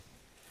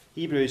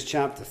Hebrews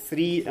chapter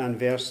 3 and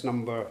verse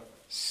number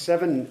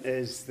 7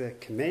 is the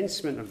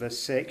commencement of this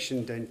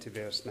section down to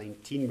verse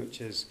 19,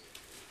 which is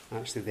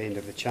actually the end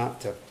of the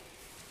chapter.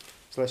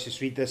 So let's just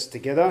read this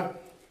together.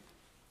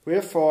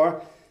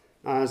 Wherefore,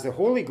 as the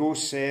Holy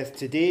Ghost saith,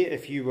 today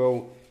if you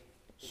will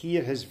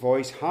hear his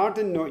voice,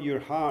 harden not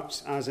your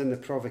hearts as in the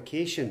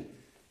provocation,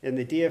 in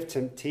the day of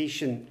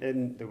temptation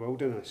in the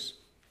wilderness,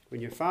 when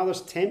your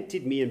fathers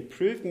tempted me and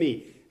proved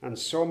me and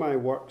saw my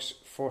works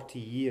 40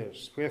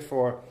 years.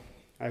 Wherefore,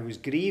 I was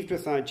grieved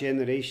with that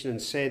generation and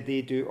said,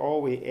 they do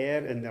always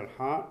err in their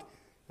heart,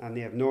 and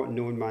they have not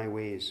known my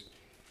ways.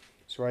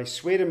 So I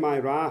swear in my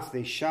wrath,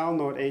 they shall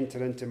not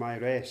enter into my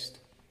rest.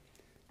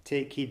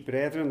 Take heed,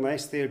 brethren,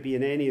 lest there be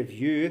in any of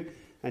you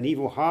an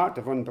evil heart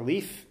of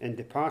unbelief in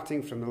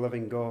departing from the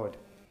living God.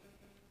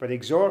 But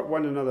exhort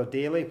one another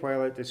daily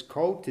while it is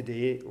called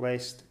today,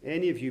 lest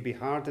any of you be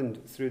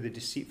hardened through the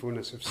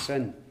deceitfulness of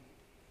sin.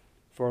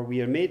 For we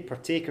are made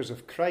partakers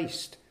of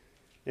Christ,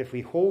 if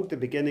we hold the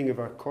beginning of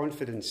our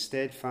confidence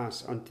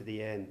steadfast unto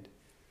the end.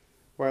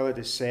 While it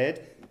is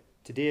said,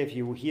 today if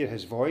you will hear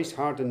his voice,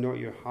 harden not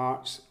your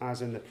hearts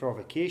as in the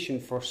provocation.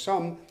 For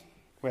some,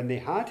 when they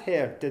had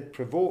heard, did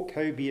provoke,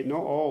 howbeit not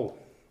all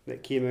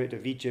that came out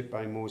of Egypt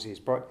by Moses.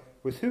 But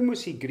with whom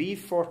was he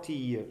grieved 40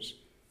 years?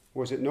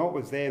 Was it not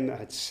with them that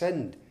had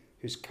sinned,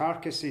 whose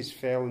carcasses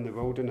fell in the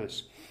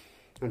wilderness?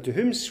 And to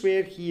whom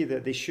sware he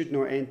that they should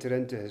not enter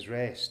into his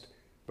rest,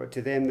 but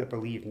to them that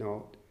believed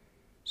not?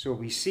 So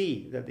we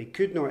see that they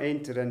could not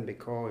enter in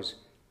because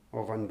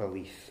of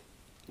unbelief.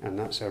 And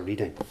that's our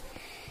reading.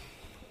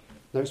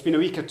 Now, it's been a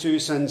week or two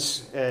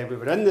since we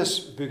were in this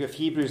book of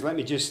Hebrews. Let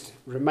me just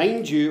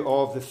remind you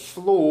of the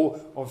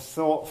flow of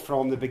thought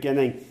from the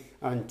beginning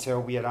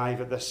until we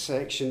arrive at this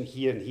section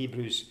here in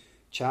Hebrews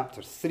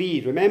chapter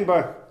 3.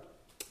 Remember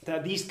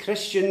that these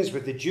Christians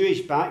with the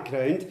Jewish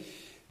background,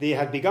 they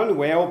had begun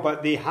well,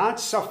 but they had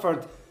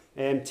suffered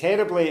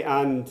terribly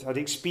and had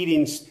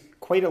experienced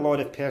quite a lot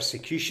of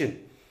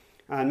persecution.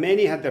 And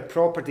many had their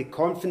property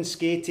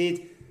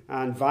confiscated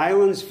and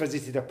violence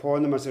visited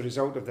upon them as a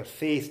result of their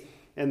faith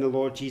in the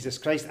Lord Jesus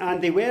Christ. And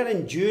they were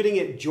enduring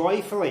it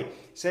joyfully. It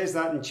says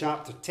that in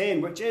chapter 10,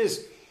 which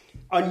is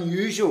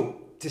unusual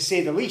to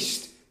say the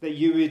least, that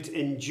you would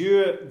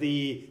endure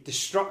the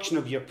destruction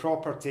of your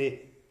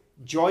property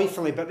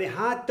joyfully. But they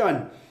had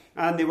done,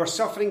 and they were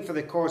suffering for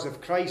the cause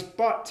of Christ.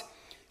 But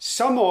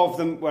some of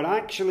them were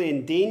actually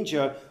in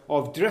danger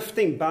of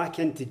drifting back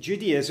into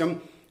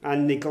Judaism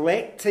and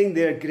neglecting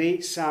their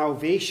great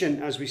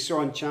salvation, as we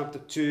saw in chapter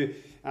 2,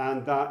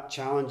 and that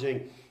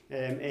challenging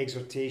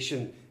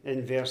exhortation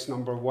in verse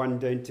number 1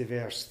 down to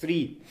verse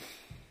 3.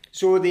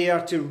 So they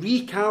are to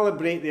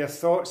recalibrate their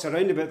thoughts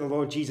around about the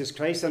Lord Jesus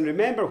Christ and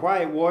remember why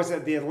it was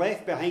that they had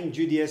left behind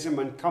Judaism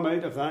and come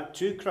out of that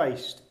to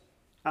Christ.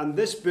 And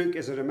this book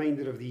is a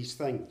reminder of these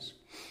things.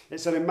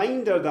 It's a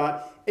reminder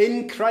that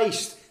in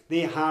Christ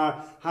they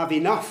have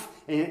enough.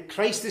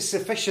 Christ is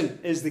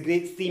sufficient is the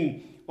great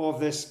theme of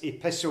this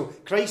epistle.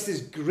 Christ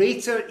is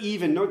greater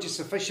even, not just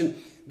sufficient,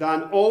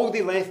 than all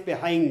they left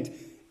behind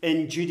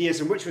in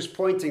Judaism, which was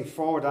pointing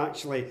forward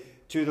actually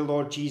to the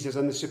Lord Jesus.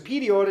 And the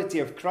superiority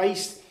of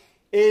Christ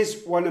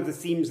is one of the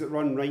themes that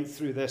run right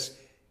through this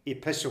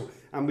epistle.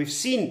 And we've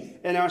seen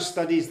in our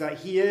studies that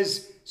he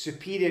is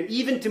superior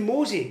even to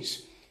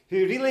Moses,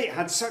 who really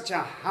had such a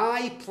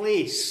high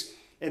place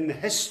in the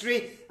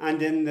history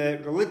and in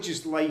the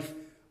religious life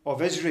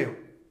of Israel.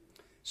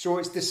 So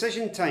it's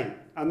decision time,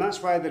 and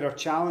that's why there are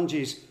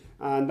challenges,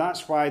 and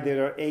that's why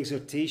there are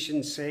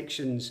exhortation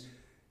sections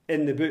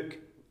in the book.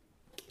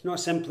 It's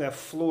not simply a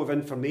flow of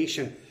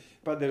information,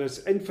 but there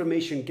is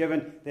information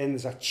given, then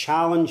there's a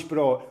challenge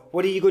brought.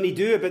 What are you going to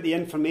do about the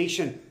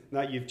information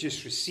that you've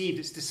just received?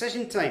 It's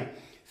decision time.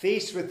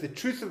 Faced with the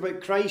truth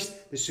about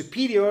Christ, the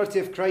superiority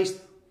of Christ,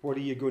 what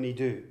are you going to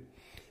do?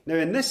 Now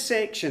in this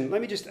section,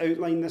 let me just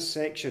outline this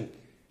section.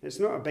 It's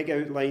not a big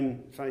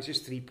outline, in fact it's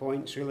just 3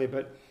 points really,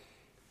 but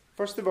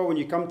first of all, when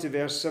you come to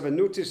verse 7,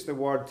 notice the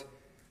word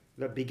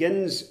that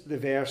begins the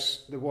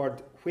verse, the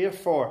word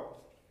wherefore.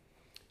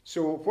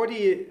 So what do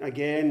you,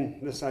 again,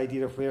 this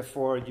idea of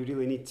wherefore, you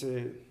really need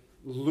to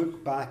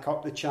look back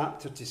up the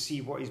chapter to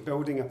see what he's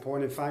building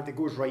upon. In fact, it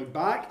goes right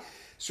back.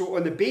 So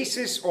on the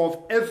basis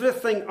of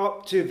everything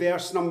up to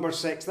verse number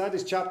 6, that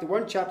is chapter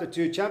 1, chapter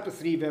 2, chapter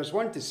 3, verse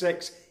 1 to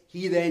 6,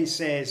 he then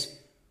says,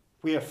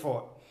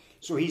 wherefore.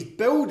 So he's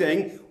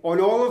building on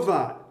all of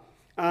that.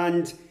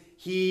 And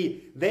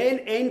he then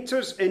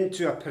enters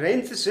into a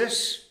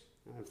parenthesis.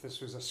 If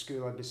this was a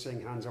school, I'd be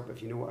saying hands up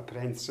if you know what a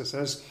parenthesis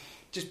is.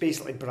 Just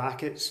basically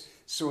brackets,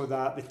 so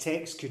that the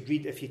text could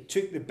read, if you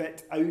took the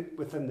bit out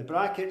within the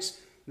brackets,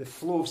 the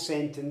flow of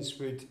sentence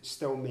would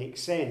still make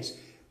sense.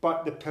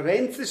 But the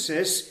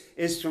parenthesis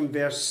is from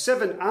verse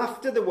 7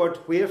 after the word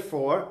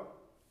wherefore.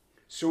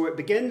 So it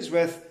begins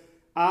with,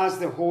 as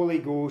the Holy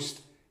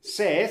Ghost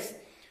saith,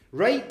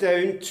 right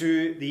down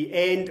to the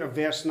end of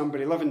verse number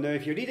 11. Now,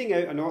 if you're reading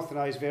out an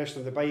authorised version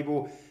of the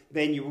Bible,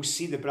 then you will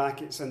see the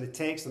brackets in the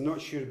text. I'm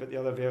not sure about the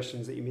other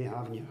versions that you may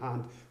have in your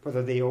hand,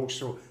 whether they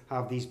also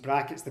have these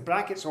brackets. The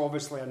brackets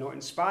obviously are not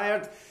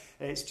inspired.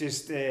 It's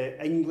just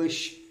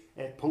English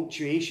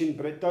punctuation,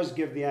 but it does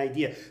give the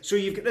idea. So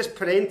you've got this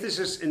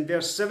parenthesis in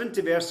verse 7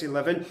 to verse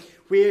 11,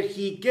 where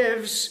he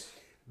gives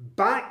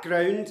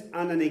background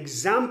and an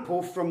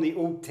example from the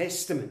Old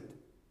Testament.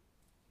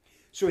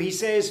 So he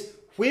says,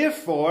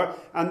 wherefore,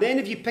 and then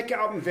if you pick it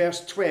up in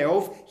verse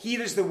 12,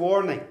 here is the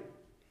warning.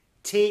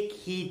 Take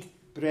heed,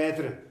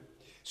 brethren.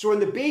 So on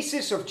the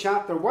basis of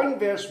chapter 1,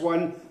 verse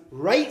 1,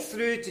 right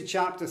through to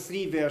chapter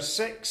 3, verse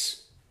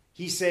 6,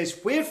 he says,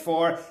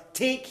 wherefore,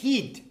 take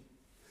heed.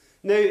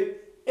 Now,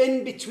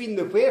 in between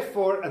the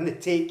wherefore and the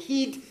take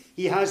heed,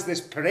 he has this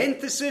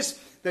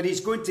parenthesis that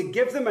he's going to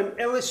give them an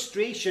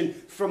illustration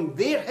from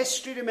their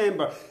history.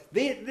 Remember,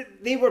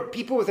 they were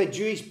people with a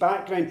Jewish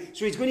background,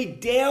 so he's going to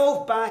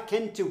delve back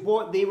into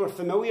what they were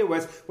familiar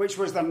with, which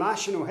was their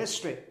national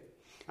history.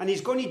 And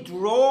he's going to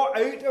draw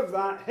out of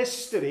that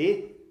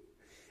history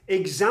an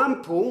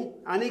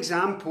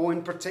example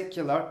in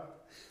particular,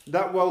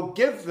 that will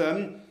give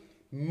them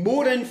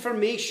more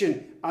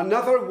information,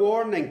 another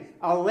warning,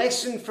 a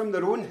lesson from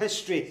their own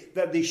history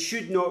that they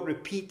should not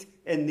repeat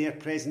in their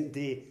present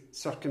day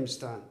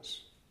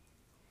circumstance.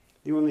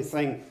 The only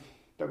thing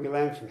that we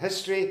learn from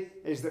history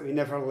is that we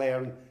never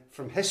learn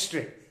from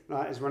history.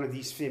 That is one of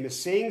these famous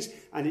sayings,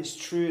 and it's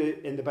true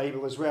in the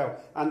Bible as well.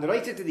 And the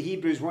writer to the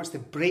Hebrews wants to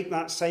break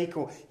that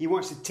cycle. He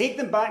wants to take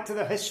them back to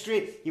their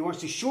history. He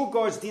wants to show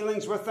God's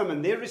dealings with them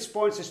and their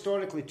response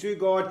historically to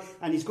God.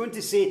 And he's going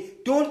to say,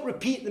 don't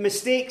repeat the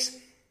mistakes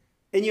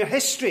in your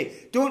history.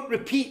 Don't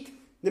repeat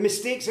the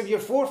mistakes of your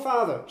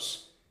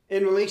forefathers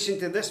in relation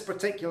to this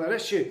particular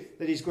issue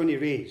that he's going to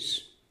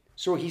raise.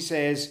 So he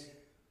says,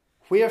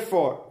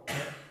 wherefore.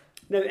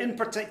 Now, in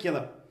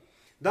particular,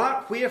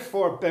 that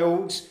wherefore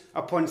builds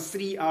upon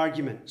three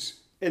arguments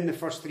in the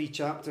first three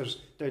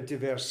chapters down to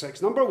verse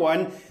 6. Number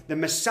one, the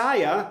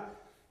Messiah,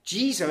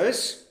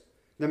 Jesus,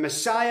 the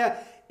Messiah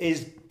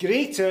is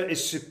greater,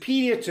 is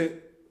superior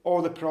to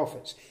all the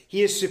prophets.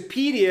 He is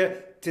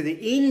superior to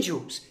the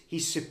angels.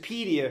 He's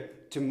superior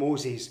to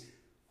Moses.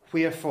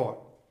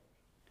 Wherefore?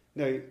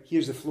 Now,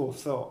 here's the flow of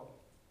thought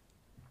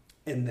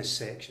in this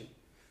section.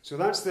 So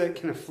that's the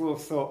kind of flow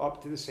of thought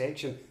up to the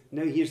section.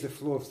 Now here's the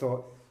flow of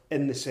thought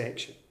in the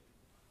section.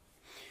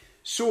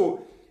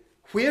 So,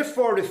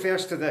 wherefore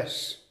refers to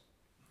this.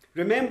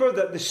 Remember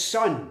that the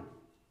Son,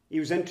 he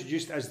was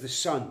introduced as the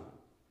Son,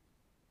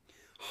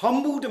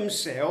 humbled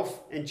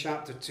himself in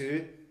chapter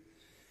 2,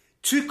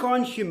 took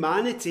on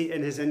humanity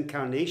in his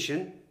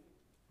incarnation.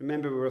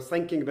 Remember, we were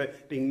thinking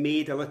about being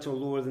made a little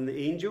lower than the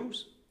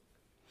angels.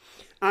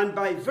 And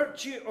by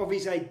virtue of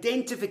his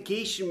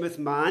identification with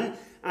man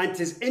and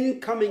his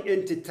incoming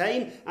into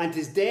time and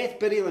his death,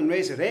 burial and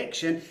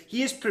resurrection,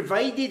 he has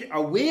provided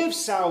a way of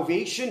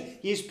salvation.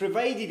 He has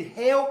provided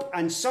help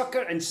and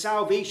succour and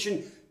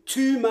salvation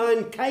to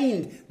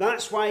mankind.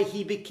 That's why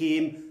he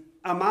became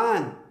a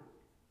man.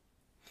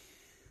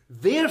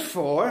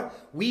 Therefore,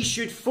 we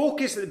should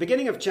focus at the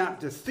beginning of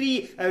chapter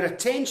 3 our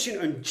attention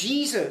on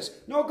Jesus,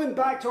 not going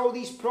back to all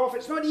these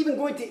prophets, not even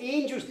going to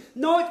angels,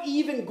 not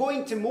even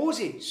going to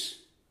Moses.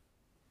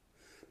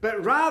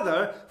 But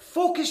rather,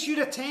 focus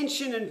your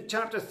attention in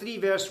chapter 3,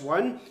 verse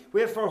 1,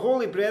 wherefore,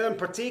 holy brethren,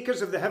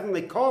 partakers of the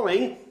heavenly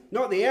calling,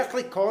 not the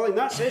earthly calling,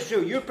 that's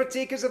Israel. You're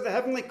partakers of the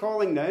heavenly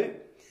calling now.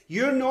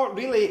 You're not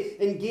really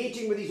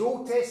engaging with these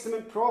Old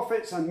Testament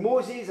prophets and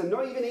Moses and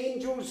not even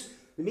angels,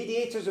 the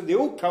mediators of the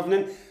Old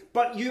Covenant,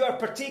 but you are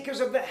partakers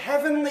of the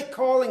heavenly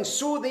calling.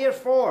 So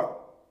therefore,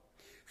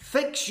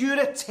 fix your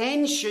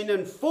attention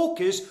and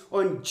focus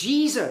on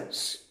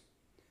Jesus.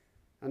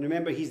 And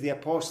remember, he's the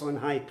apostle and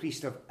high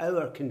priest of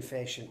our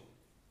confession.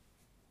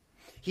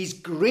 He's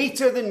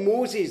greater than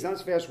Moses.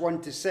 That's verse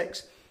 1 to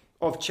 6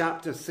 of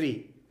chapter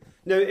 3.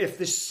 Now, if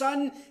the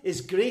Son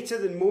is greater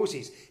than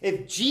Moses,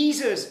 if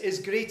Jesus is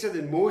greater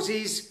than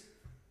Moses,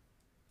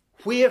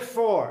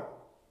 wherefore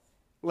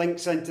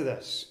links into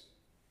this.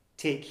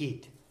 Take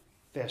heed.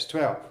 Verse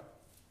 12.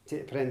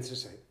 Take the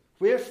parenthesis out.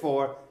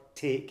 Wherefore,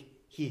 take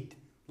heed.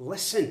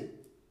 Listen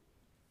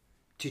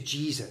to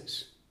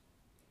Jesus.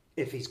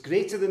 If he's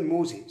greater than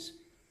Moses,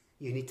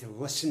 you need to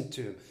listen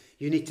to him.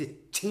 You need to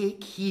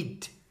take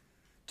heed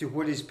to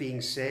what is being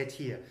said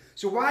here.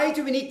 So why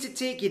do we need to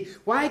take heed?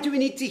 Why do we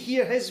need to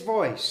hear his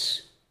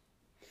voice?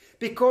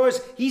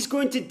 Because he's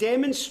going to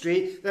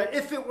demonstrate that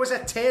if it was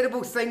a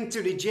terrible thing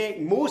to reject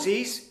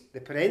Moses,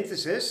 the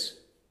parenthesis,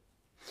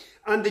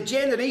 and the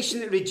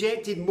generation that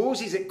rejected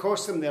Moses, it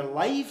cost them their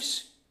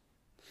lives.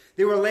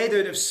 They were led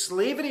out of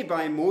slavery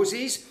by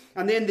Moses,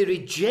 and then they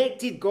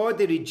rejected God,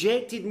 they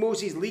rejected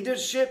Moses'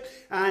 leadership,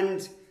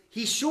 and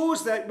he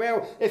shows that,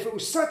 well, if it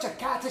was such a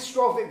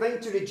catastrophic thing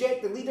to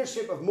reject the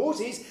leadership of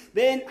Moses,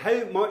 then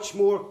how much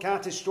more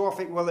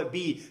catastrophic will it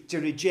be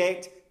to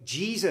reject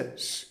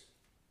Jesus,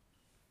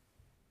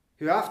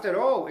 who, after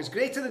all, is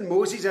greater than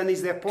Moses, and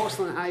he's the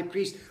apostle and high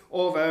priest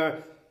of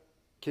our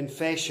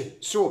confession.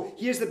 So,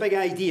 here's the big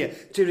idea.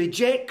 To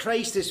reject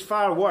Christ is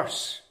far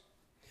worse.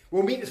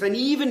 will meet with an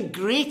even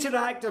greater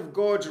act of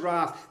God's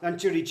wrath than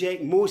to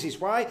reject Moses.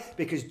 Why?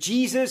 Because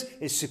Jesus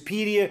is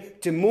superior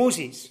to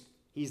Moses.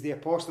 He's the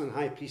apostle and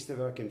high priest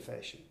of our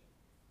confession.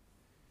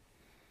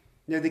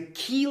 Now, the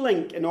key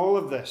link in all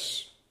of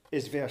this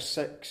is verse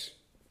 6.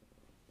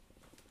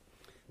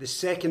 The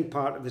second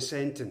part of the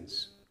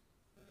sentence.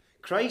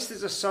 Christ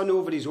is a son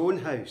over his own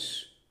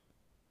house.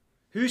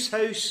 Whose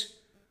house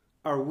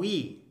are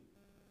we?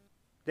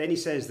 Then he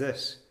says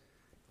this,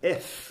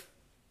 if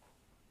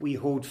we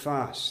hold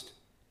fast.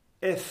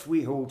 If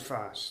we hold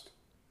fast.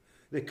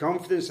 The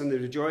confidence and the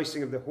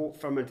rejoicing of the hope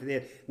firm unto the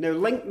end. Now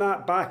link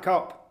that back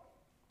up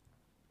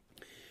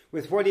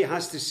with what he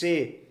has to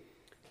say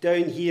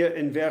down here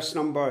in verse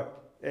number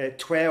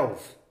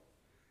 12.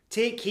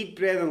 Take heed,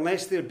 brethren,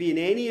 lest there be in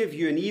any of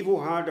you an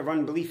evil heart of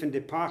unbelief in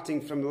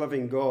departing from the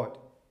living God.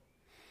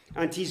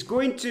 And he's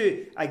going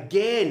to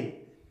again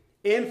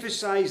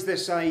emphasize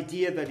this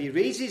idea that he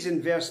raises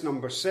in verse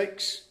number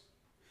 6,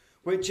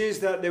 which is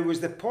that there was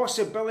the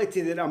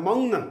possibility that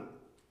among them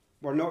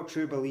were not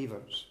true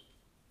believers,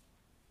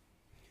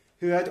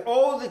 who had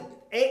all the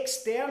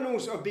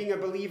externals of being a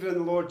believer in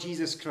the Lord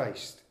Jesus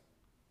Christ.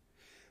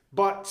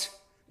 But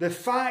the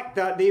fact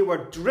that they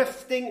were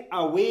drifting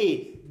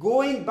away,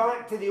 going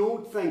back to the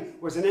old thing,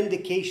 was an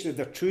indication of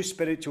their true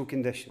spiritual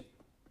condition.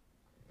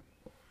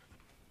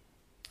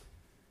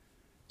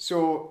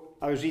 So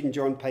I was reading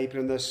John Piper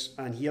on this,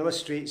 and he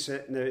illustrates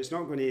it. Now,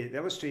 the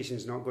illustration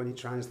is not going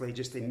to translate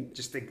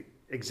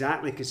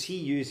exactly, because he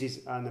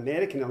uses an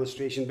American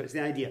illustration, but it's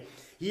the idea.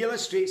 He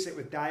illustrates it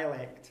with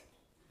dialect.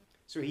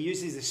 So he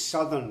uses the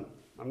southern,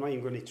 I'm not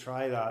even going to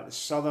try that, the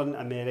southern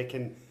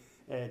American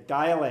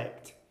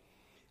dialect.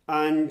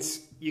 And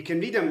you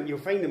can read them, you'll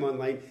find them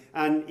online.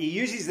 And he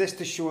uses this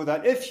to show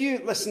that if you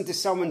listen to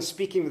someone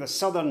speaking with a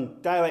southern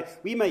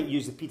dialect, we might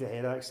use the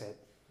Peterhead accent,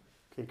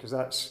 okay, because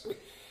that's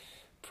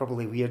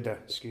probably weirder.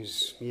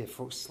 Excuse me if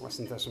folks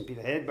listen to us on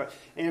Peterhead. But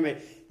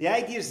anyway, the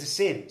idea is the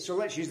same. So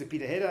let's use the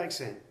Peterhead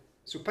accent.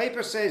 So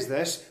Piper says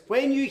this,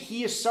 when you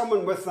hear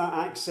someone with that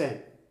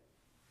accent,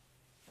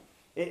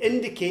 it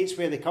indicates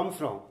where they come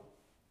from.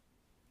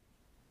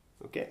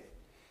 Okay?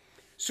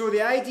 So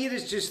the idea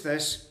is just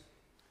this,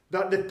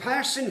 that the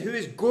person who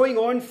is going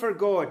on for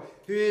God,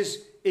 who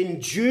is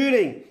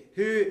enduring,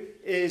 who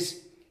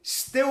is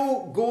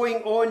still going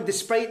on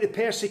despite the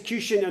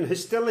persecution and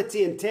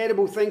hostility and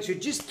terrible things, who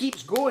just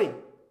keeps going,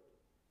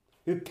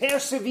 who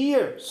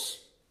perseveres,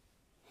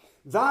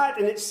 that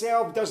in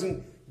itself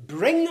doesn't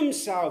bring them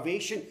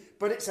salvation,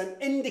 but it's an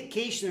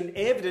indication and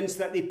evidence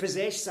that they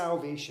possess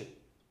salvation.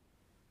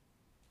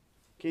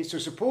 Okay, so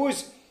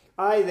suppose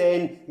I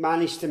then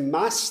manage to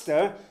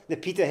master the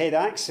Peterhead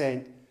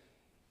accent.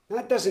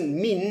 That doesn't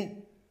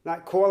mean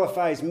that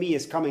qualifies me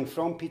as coming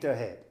from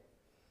Peterhead.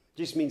 It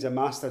just means I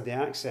mastered the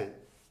accent.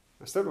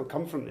 I still don't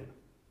come from there.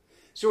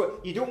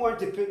 So you don't want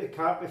to put the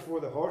cart before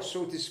the horse,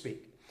 so to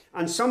speak.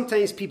 And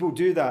sometimes people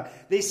do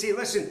that. They say,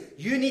 listen,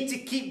 you need to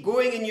keep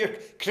going in your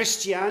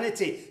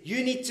Christianity.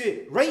 You need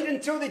to, right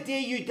until the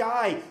day you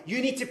die,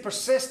 you need to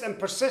persist and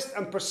persist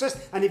and persist.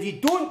 And if you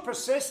don't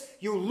persist,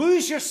 you'll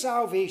lose your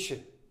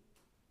salvation.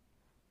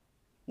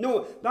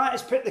 No, that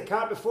is put the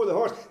cart before the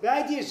horse. The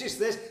idea is just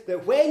this,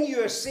 that when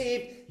you are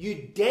saved,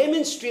 you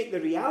demonstrate the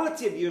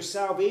reality of your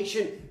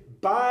salvation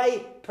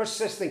by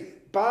persisting,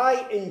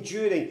 by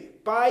enduring,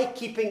 by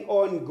keeping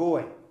on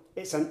going.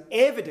 It's an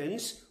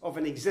evidence of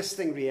an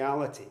existing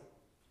reality.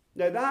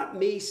 Now that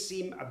may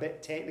seem a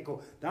bit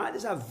technical. That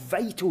is a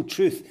vital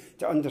truth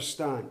to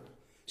understand.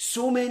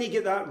 So many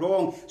get that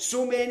wrong.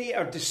 So many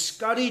are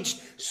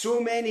discouraged. So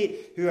many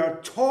who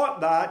are taught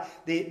that,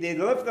 they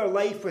live their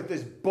life with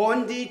this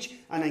bondage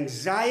and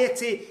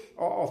anxiety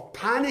of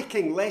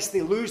panicking lest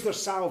they lose their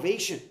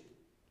salvation.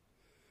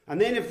 And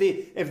then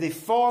if they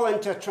fall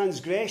into a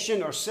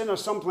transgression or sin or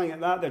something like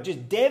that, they're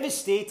just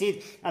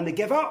devastated and they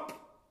give up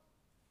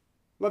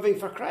living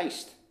for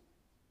Christ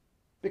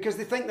because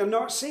they think they're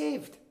not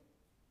saved.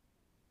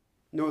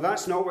 No,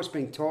 that's not what's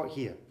being taught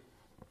here.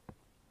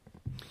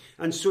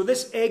 And so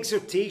this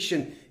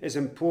exhortation is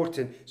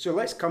important. So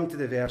let's come to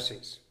the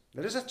verses.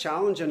 There is a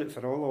challenge in it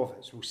for all of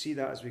us. We'll see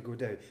that as we go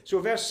down. So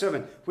verse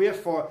 7,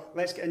 wherefore,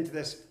 let's get into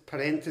this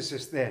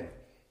parenthesis then,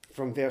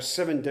 from verse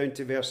 7 down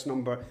to verse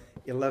number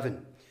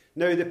 11.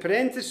 Now the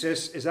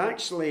parenthesis is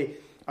actually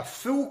a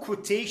full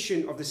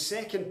quotation of the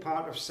second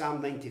part of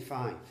Psalm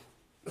 95.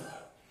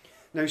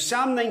 Now,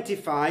 Psalm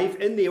 95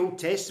 in the Old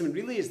Testament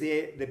really is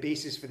the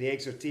basis for the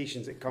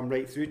exhortations that come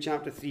right through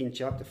chapter 3 and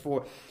chapter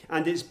 4.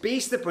 And it's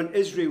based upon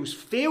Israel's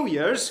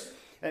failures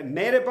at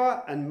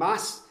Meribah and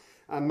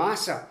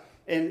Massah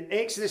in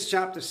Exodus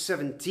chapter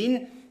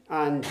 17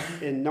 and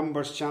in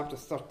Numbers chapter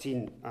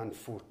 13 and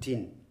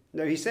 14.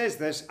 Now, he says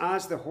this,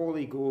 as the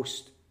Holy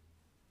Ghost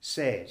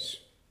says.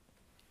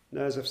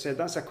 Now, as I've said,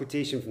 that's a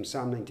quotation from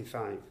Psalm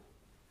 95.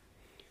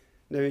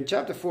 Now, in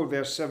chapter 4,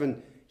 verse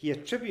 7, he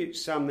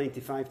attributes Psalm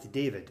 95 to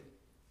David.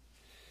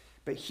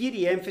 But here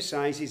he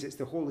emphasises it's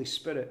the Holy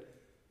Spirit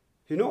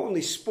who not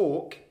only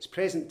spoke, it's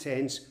present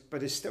tense,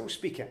 but is still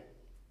speaking.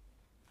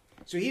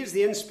 So here's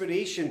the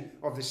inspiration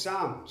of the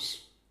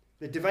Psalms.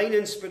 the divine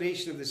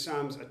inspiration of the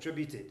Psalms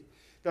attributed.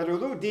 That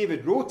although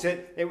David wrote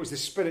it, it was the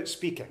Spirit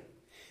speaking.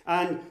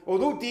 And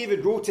although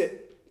David wrote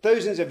it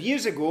thousands of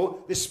years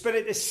ago, the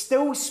Spirit is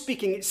still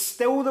speaking. It's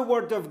still the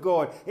Word of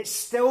God. It's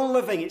still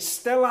living. It's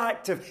still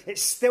active.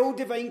 It's still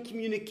divine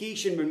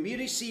communication when we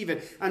receive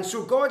it. And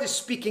so God is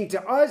speaking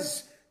to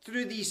us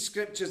through these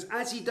scriptures,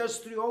 as he does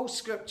through all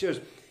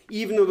scriptures.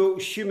 Even though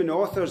it's human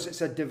authors,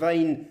 it's a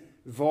divine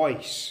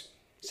voice.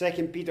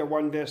 2 Peter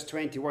 1 verse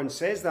 21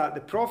 says that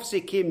the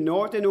prophecy came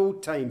not in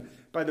old time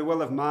by the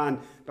will of man,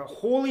 but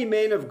holy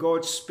men of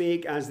God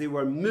spake as they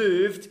were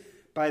moved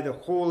by the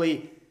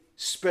Holy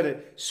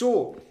Spirit.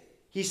 So,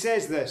 he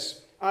says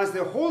this, as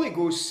the Holy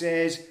Ghost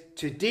says,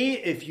 today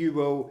if you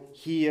will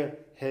hear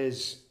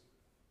his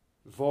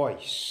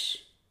voice.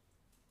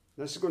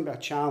 This is going to be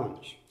a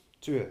challenge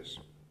to us.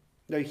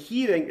 Now,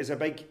 hearing is a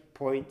big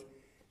point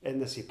in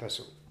this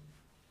epistle.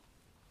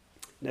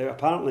 Now,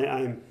 apparently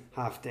I'm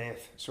half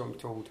deaf, so I'm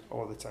told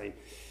all the time.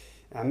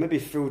 Maybe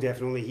full deaf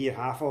and only hear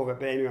half of it,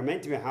 but anyway, I'm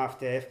meant to be half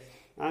deaf.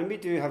 And we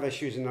do have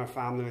issues in our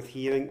family with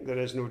hearing, there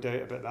is no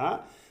doubt about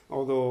that.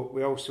 Although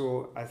we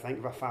also, I think,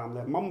 have a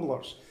family of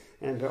mumblers.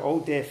 But all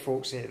deaf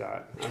folks say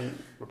that.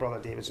 And my brother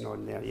David's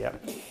nodding there, yeah.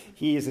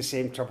 He has the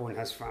same trouble in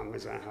his family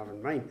as I have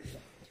in mine.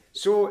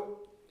 So,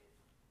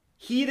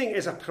 hearing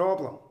is a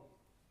problem.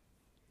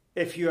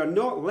 If you are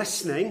not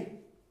listening,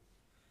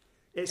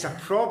 it's a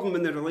problem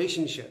in the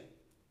relationship.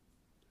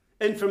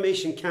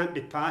 Information can't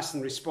be passed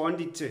and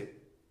responded to.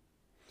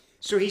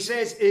 So he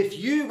says, if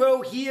you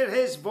will hear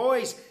his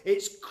voice,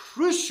 it's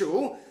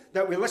crucial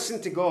that we listen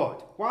to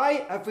God.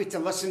 Why have we to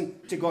listen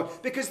to God?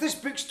 Because this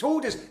book's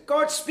told us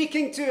God's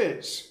speaking to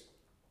us.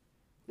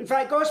 In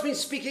fact, God's been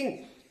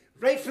speaking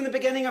right from the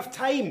beginning of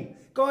time.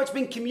 God's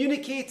been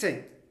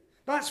communicating.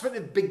 That's what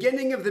the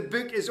beginning of the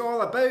book is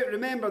all about.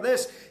 Remember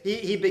this,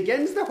 he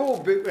begins the whole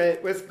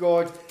book with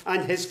God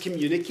and his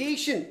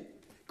communication.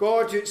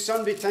 God, who at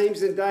sundry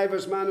times and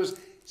divers manners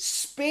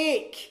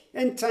spake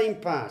in time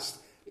past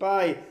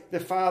by the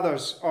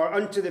fathers, or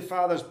unto the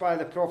fathers by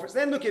the prophets.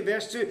 Then look at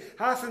verse 2.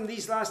 Hath in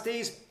these last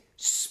days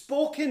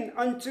spoken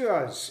unto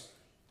us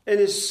in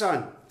his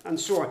Son, and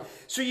so on.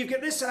 So you've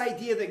got this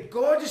idea that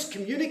God is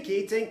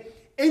communicating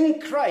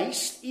in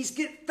Christ. He's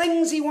got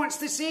things he wants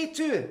to say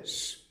to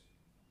us.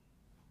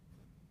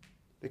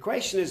 The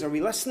question is, are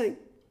we listening?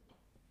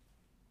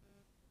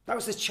 That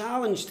was the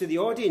challenge to the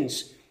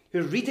audience who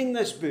are reading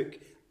this book.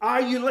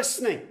 Are you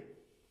listening?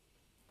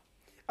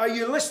 Are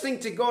you listening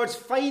to God's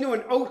final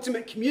and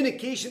ultimate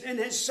communication in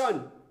his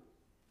Son,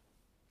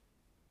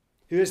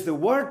 who is the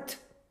Word,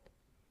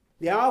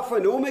 the Alpha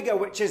and Omega,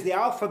 which is the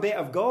alphabet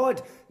of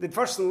God, the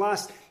first and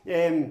last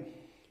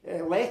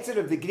letter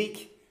of the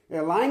Greek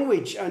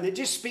language, and it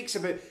just speaks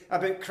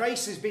about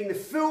Christ as being the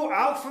full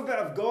alphabet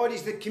of God.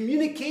 He's the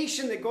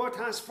communication that God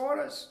has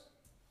for us.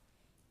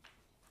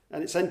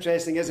 And it's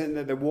interesting, isn't it,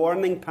 that the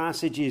warning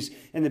passages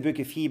in the book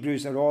of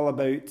Hebrews are all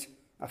about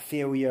a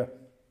failure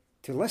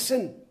to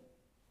listen.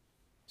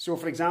 So,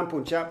 for example,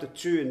 in chapter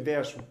 2 and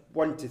verse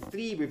 1 to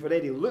 3, we've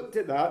already looked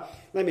at that.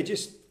 Let me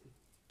just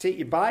take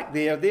you back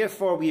there.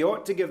 Therefore, we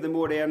ought to give the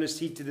more earnest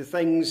heed to the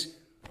things,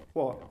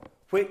 what?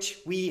 Which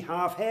we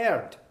have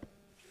heard,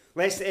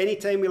 lest at any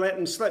time we let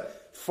them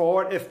slip.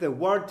 For if the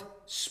word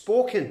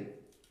spoken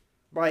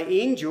by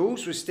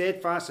angels was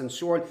steadfast and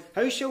so on,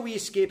 how shall we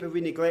escape if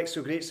we neglect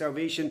so great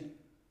salvation,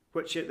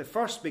 which at the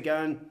first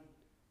began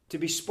to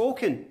be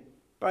spoken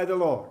by the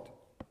Lord?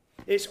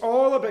 It's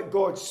all about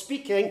God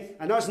speaking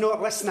and us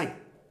not listening.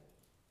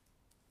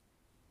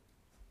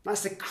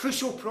 That's the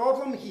crucial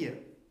problem here.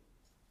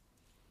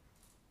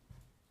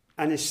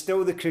 And it's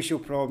still the crucial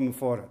problem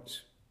for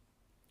us.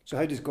 So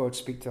how does God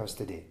speak to us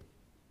today?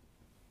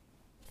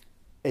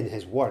 In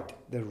his Word,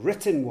 the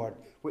written Word,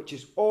 which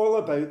is all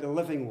about the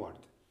living Word.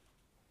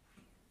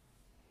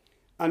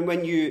 And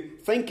when you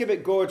think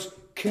about God's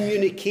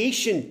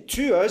communication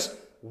to us,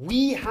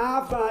 we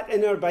have that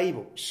in our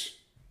Bibles.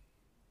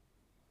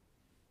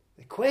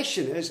 The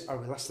question is, are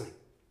we listening?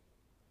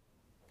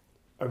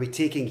 Are we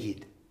taking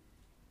heed?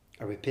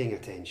 Are we paying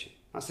attention?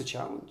 That's the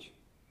challenge.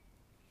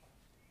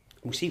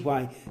 We'll see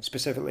why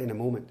specifically in a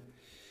moment.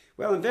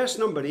 Well, in verse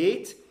number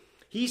 8,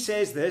 he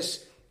says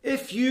this,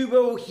 if you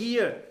will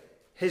hear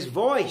his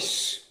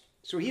voice.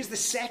 So here's the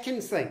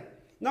second thing.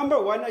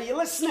 Number 1, are you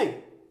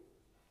listening?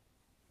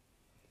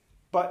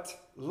 But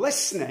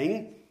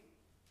listening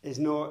is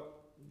not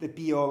the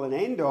be-all and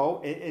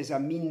end-all. It is a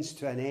means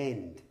to an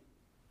end.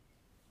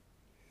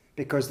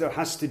 Because there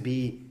has to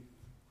be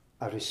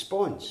a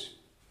response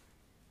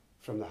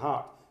from the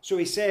heart. So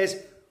he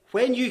says,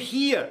 when you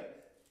hear,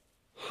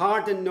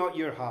 harden not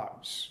your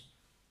hearts.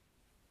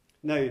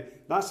 Now,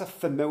 that's a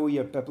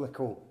familiar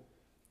biblical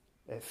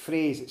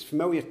phrase. It's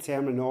familiar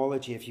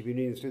terminology if you've been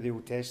reading through the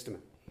Old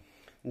Testament.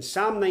 And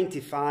Psalm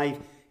 95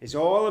 is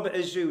all about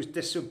Israel's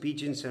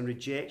disobedience and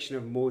rejection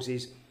of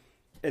Moses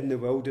in the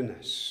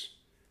wilderness.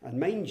 And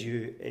mind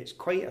you, it's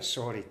quite a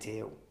sorry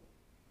tale.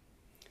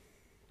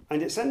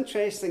 And it's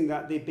interesting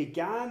that they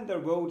began their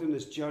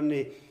wilderness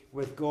journey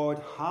with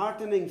God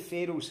hardening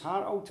Pharaoh's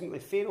heart. Ultimately,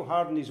 Pharaoh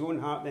hardened his own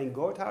heart, then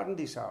God hardened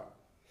his heart.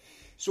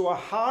 So a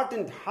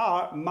hardened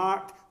heart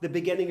marked the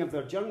beginning of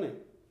their journey.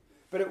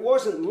 But it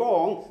wasn't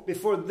long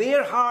before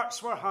their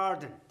hearts were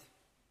hardened.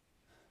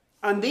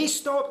 And they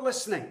stopped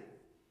listening.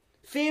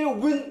 Pharaoh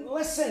wouldn't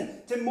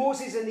listen to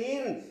Moses and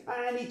Aaron,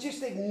 and he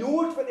just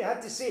ignored what they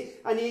had to say,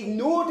 and he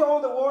ignored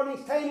all the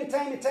warnings time and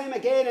time and time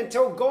again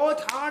until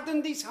God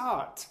hardened his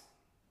heart.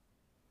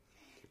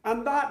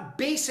 And that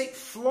basic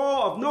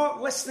flaw of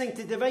not listening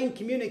to divine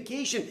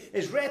communication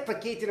is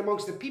replicated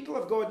amongst the people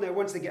of God now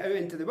once they get out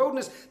into the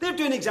wilderness. They're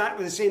doing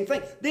exactly the same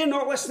thing. They're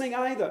not listening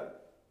either.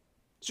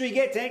 So you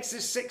get to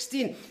Exodus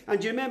 16,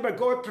 and you remember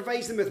God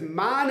provides them with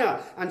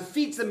manna and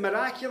feeds them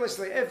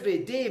miraculously every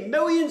day.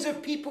 Millions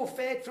of people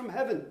fed from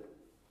heaven.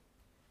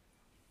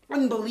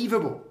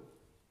 Unbelievable.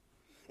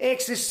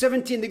 Exodus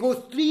 17, they go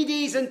 3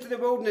 days into the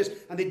wilderness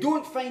and they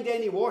don't find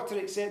any water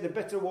except the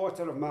bitter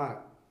water of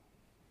Marah.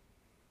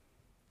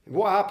 And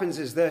what happens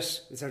is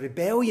this, it's a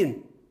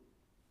rebellion.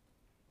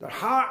 Their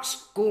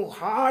hearts go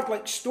hard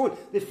like stone.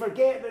 They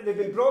forget that they've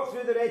been brought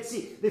through the Red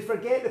Sea. They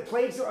forget the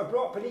plagues that are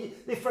brought upon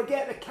Egypt. They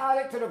forget the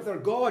character of their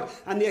God.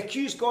 And they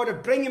accuse God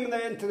of bringing them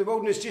into the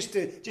wilderness just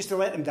to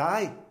let them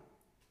die.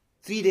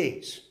 3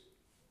 days.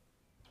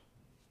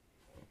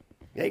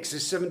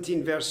 Exodus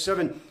 17 verse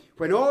 7.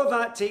 When all of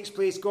that takes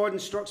place, God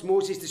instructs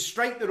Moses to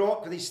strike the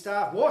rock with his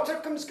staff. Water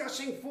comes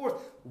gushing forth.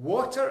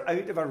 Water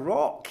out of a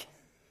rock.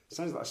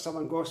 Sounds like a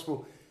Southern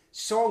Gospel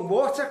song.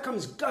 Water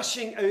comes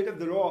gushing out of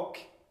the rock.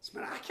 It's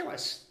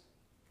miraculous.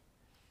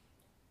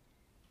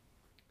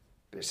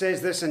 But it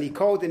says this, and he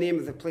called the name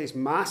of the place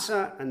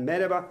Massah and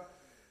Meribah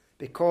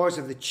because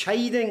of the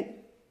chiding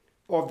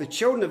of the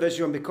children of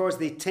Israel and because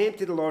they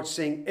tempted the Lord,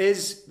 saying,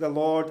 is the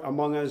Lord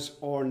among us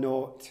or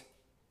not?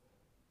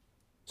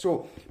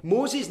 So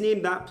Moses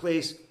named that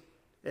place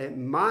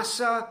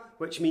Massah,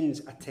 which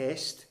means a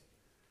test,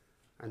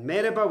 and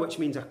Meribah, which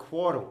means a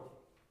quarrel.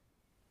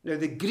 Now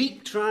the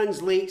Greek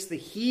translates the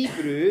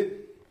Hebrew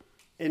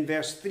in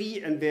verse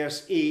 3 and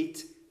verse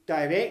 8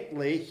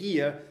 directly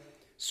here.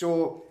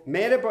 So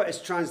Meribah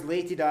is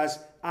translated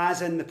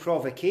as in the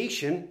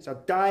provocation.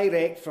 So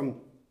direct from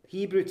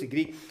Hebrew to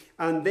Greek.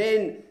 And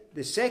then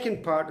the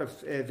second part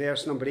of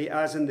verse number 8,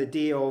 as in the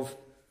day of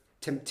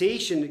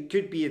temptation, it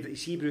could be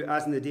it's Hebrew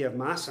as in the day of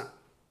Massah.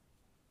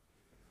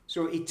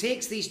 So he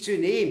takes these two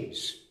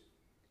names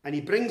and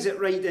he brings it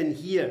right in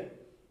here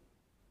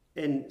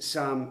in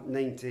Psalm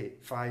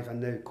 95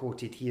 and now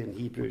quoted here in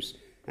Hebrews.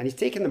 And he's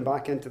taken them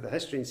back into the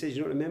history and says,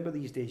 you don't remember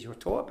these days, you were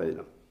taught about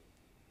them.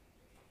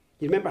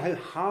 You remember how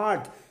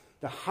hard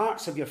the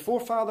hearts of your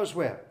forefathers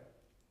were.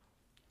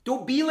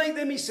 Don't be like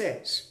them, he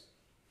says.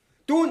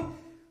 Don't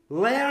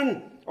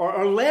learn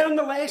or learn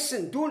the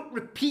lesson. Don't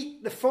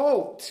repeat the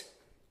fault.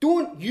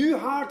 Don't you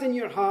harden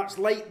your hearts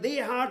like they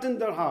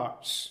hardened their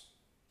hearts.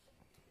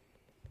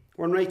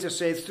 One writer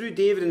says, through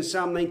David in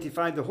Psalm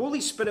 95, the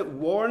Holy Spirit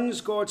warns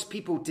God's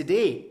people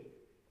today.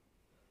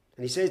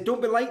 And he says,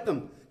 don't be like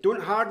them.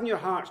 Don't harden your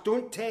hearts.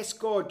 Don't test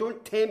God.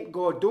 Don't tempt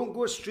God. Don't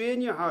go astray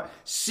in your heart.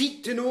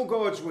 Seek to know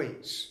God's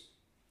ways.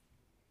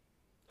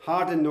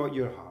 Harden not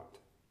your heart.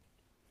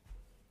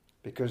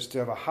 Because to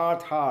have a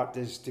hard heart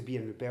is to be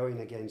in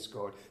rebellion against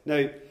God.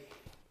 Now,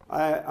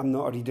 I'm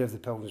not a reader of the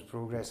Pilgrim's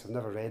Progress. I've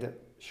never read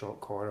it, short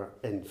quarter,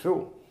 in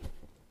full.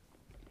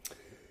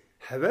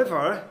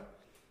 However,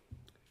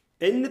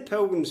 in the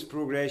Pilgrim's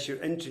Progress, you're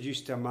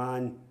introduced to a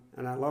man,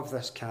 and I love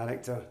this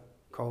character,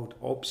 called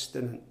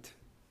Obstinate.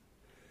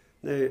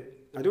 Now,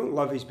 I don't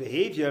love his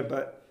behaviour,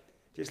 but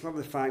just love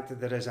the fact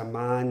that there is a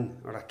man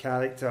or a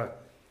character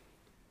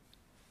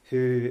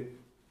who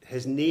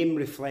his name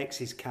reflects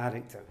his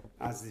character,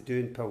 as they do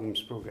in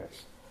Pilgrim's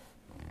Progress.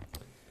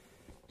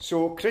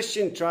 So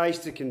Christian tries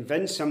to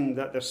convince him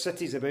that their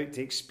city is about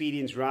to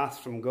experience wrath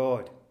from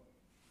God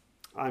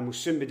and will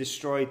soon be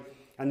destroyed.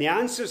 And the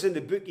answer's in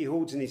the book he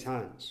holds in his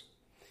hands.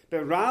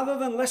 But rather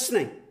than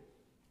listening,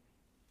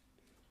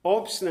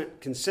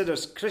 Obstinate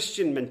considers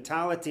Christian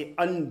mentality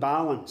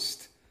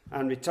unbalanced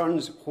and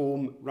returns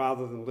home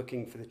rather than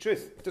looking for the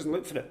truth. He doesn't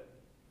look for it.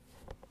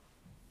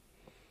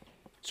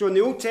 So in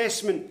the Old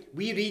Testament,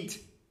 we read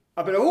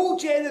about a whole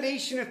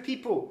generation of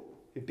people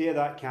who bear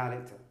that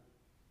character.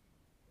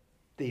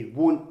 They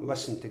won't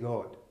listen to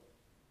God.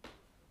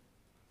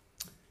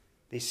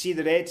 They see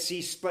the Red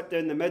Sea split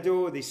down the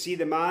middle. They see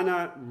the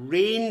manna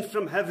rain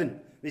from heaven.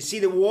 They see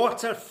the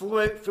water flow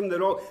out from the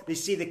rock. They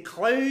see the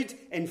cloud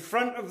in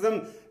front of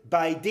them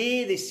by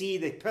day. They see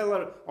the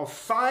pillar of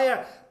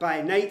fire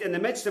by night. In the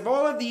midst of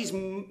all of these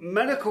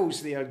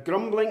miracles, they are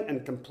grumbling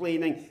and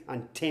complaining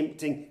and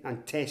tempting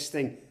and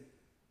testing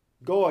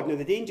God. Now,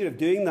 the danger of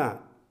doing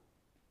that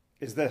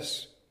is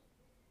this.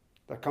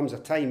 There comes a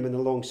time when the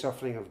long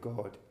suffering of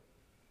God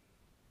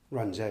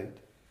runs out,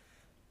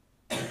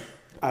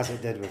 as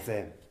it did with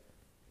them.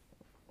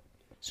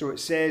 So it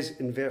says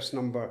in verse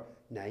number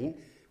 9,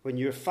 when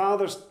your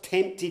fathers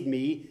tempted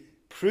me,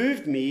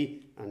 proved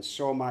me, and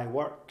saw my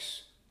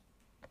works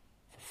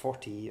for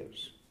 40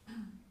 years.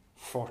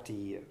 40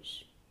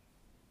 years.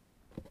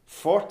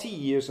 40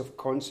 years of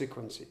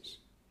consequences.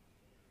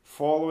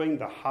 following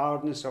the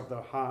hardness of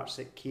their hearts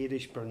at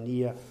Kadesh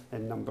Barnea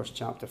in Numbers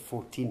chapter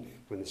 14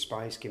 when the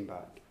spies came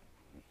back.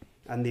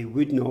 And they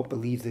would not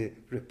believe the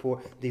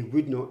report. They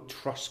would not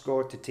trust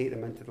God to take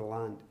them into the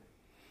land.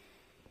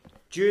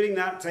 During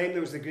that time,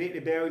 there was the great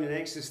rebellion in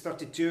Exodus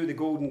 32, the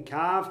golden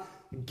calf.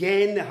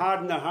 Again, they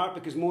hardened their heart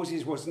because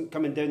Moses wasn't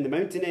coming down the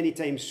mountain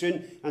anytime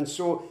soon. And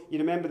so, you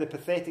remember the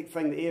pathetic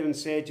thing that Aaron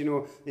said,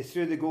 they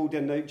threw the gold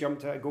in and out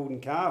jumped at a golden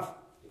calf.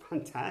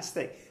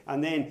 Fantastic.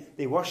 And then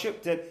they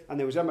worshipped it, and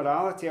there was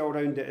immorality all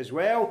around it as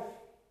well.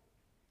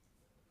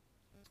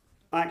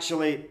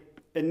 Actually,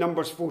 in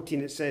Numbers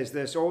 14 it says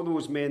this: all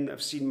those men that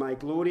have seen my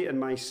glory and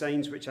my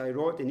signs which I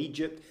wrought in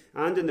Egypt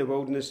and in the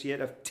wilderness, yet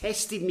have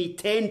tested me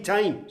 10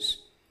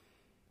 times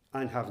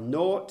and have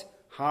not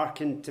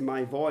hearkened to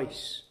my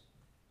voice.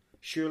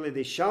 Surely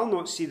they shall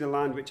not see the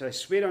land which I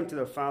swear unto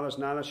their fathers,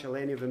 neither shall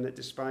any of them that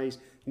despise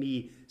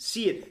me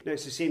see it. Now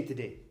it's the same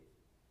today.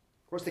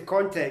 What's the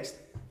context?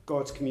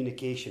 God's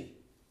communication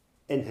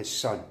in his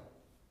Son.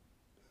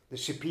 The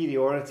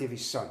superiority of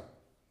his Son.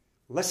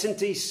 Listen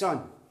to his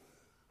Son.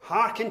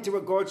 Hearken to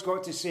what God's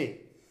got to say.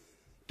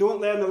 Don't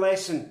learn the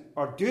lesson,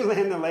 or do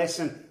learn the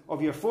lesson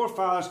of your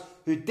forefathers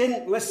who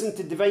didn't listen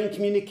to divine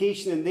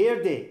communication in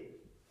their day,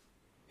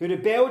 who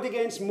rebelled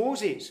against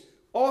Moses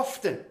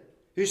often,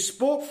 who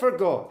spoke for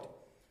God.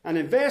 And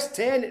in verse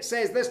 10 it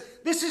says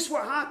this is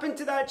what happened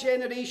to that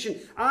generation.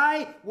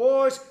 I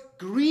was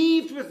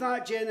grieved with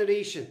that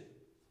generation.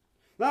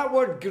 That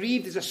word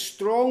grieved is a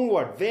strong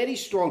word, very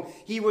strong.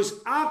 He was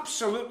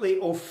absolutely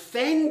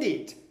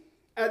offended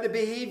at the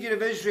behaviour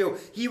of Israel.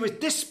 He was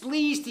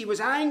displeased, he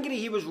was angry,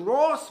 he was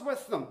wroth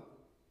with them.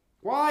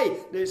 Why?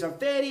 There's a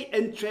very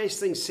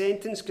interesting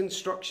sentence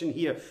construction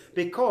here,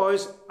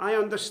 because I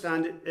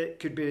understand it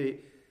could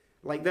be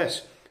like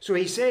this. So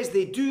he says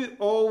they do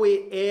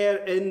always err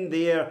in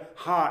their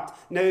heart.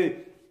 Now,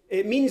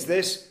 it means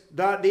this,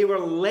 that they were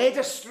led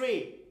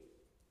astray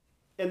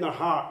in their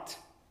heart.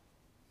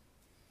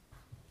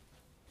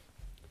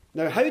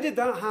 Now, how did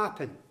that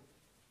happen?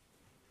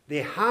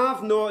 They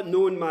have not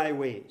known my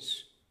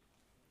ways.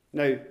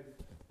 Now,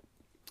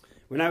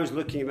 when I was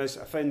looking at this,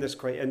 I found this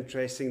quite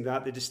interesting,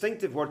 that the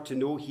distinctive word to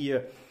know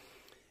here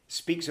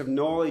speaks of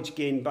knowledge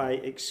gained by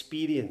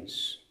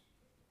experience.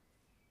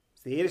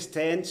 It's the aorist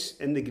tense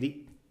in the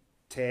Greek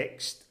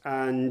text,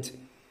 and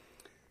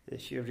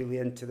if you're really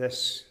into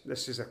this,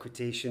 this is a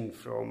quotation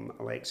from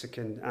a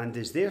lexicon, and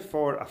is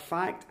therefore a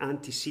fact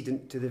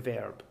antecedent to the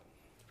verb,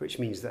 which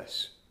means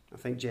this. I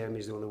think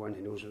Jeremy's the only one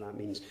who knows what that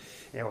means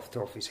off the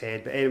top of his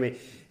head. But anyway,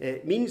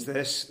 it means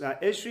this,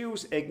 that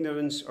Israel's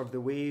ignorance of the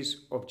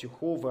ways of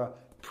Jehovah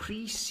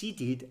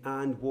preceded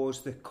and was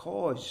the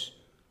cause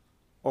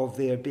of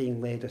their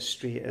being led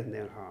astray in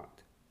their heart.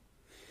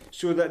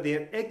 So that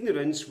their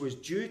ignorance was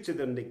due to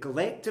their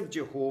neglect of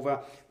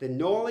Jehovah. The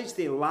knowledge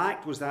they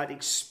lacked was that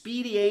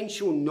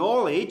experiential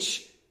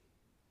knowledge.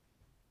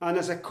 And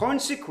as a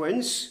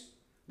consequence,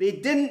 they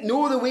didn't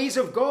know the ways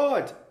of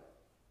God.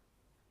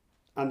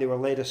 And they were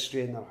led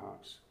astray in their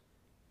hearts.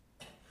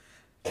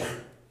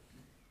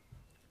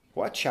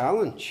 What a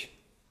challenge.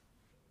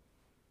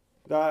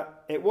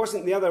 That it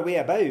wasn't the other way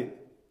about.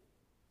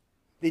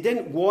 They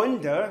didn't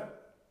wander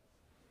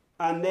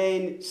and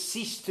then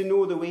cease to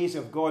know the ways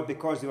of God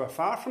because they were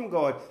far from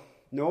God.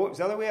 No, it was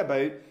the other way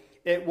about.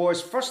 It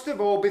was, first of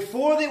all,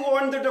 before they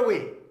wandered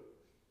away,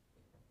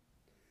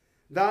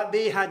 that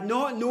they had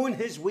not known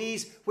his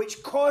ways,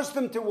 which caused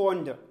them to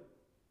wander.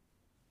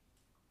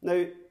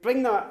 Now,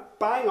 bring that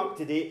bang up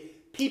to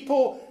date.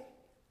 People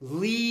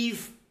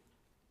leave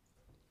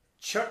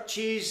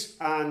churches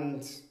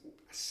and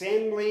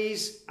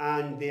assemblies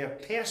and their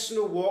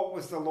personal walk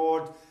with the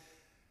Lord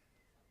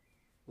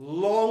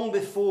long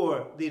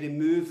before they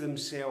remove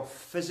themselves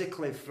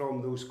physically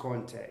from those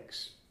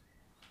contexts.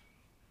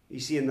 You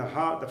see, in their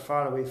heart, they're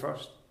far away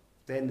first.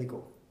 Then they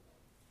go.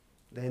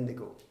 Then they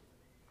go.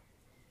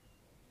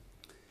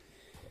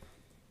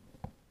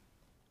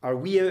 Are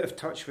we out of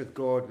touch with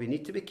God? We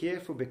need to be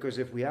careful, because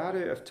if we are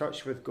out of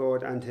touch with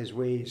God and his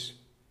ways,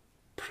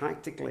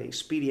 practically,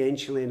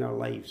 experientially in our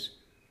lives,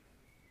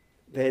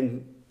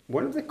 then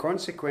one of the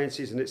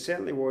consequences, and it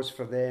certainly was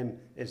for them,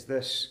 is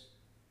this,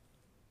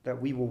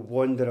 that we will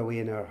wander away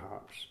in our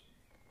hearts.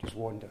 Just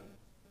wander,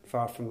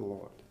 far from the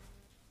Lord.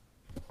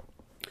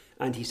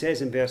 And he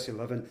says in verse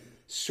 11,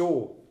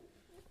 so,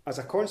 as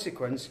a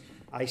consequence,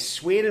 I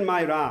swear in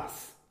my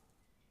wrath,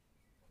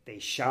 they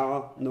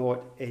shall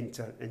not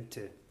enter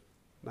into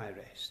my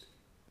rest.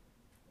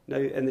 Now,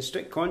 in the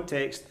strict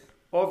context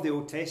of the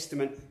Old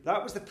Testament,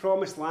 that was the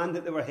promised land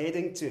that they were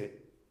heading to.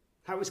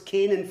 That was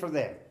Canaan for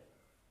them.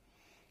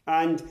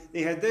 And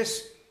they had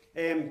this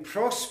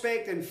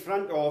prospect in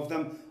front of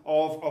them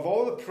of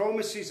all the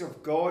promises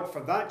of God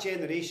for that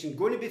generation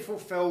going to be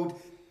fulfilled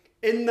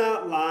in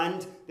that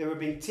land. They were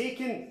being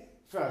taken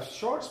for a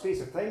short space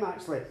of time,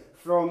 actually,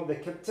 from the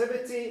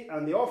captivity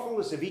and the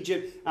awfulness of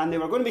Egypt, and they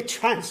were going to be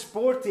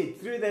transported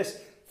through this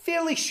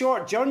fairly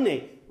short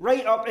journey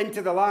right up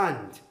into the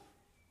land,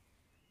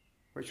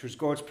 which was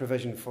God's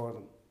provision for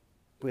them,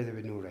 where there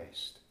would no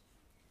rest.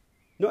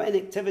 Not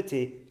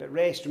inactivity, but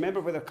rest. Remember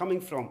where they're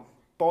coming from.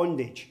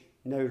 Bondage,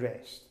 now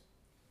rest.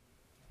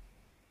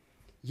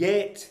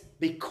 Yet,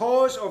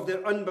 because of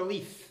their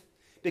unbelief,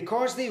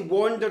 because they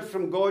wandered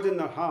from God in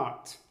their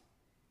heart,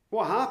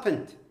 what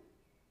happened?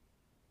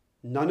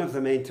 None of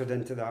them entered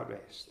into that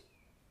rest.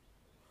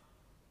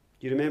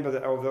 You remember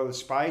that although the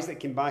spies that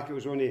came back, it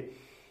was only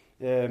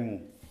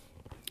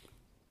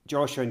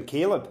Joshua and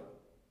Caleb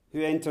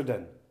who entered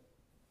in.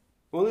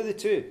 Only the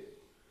two.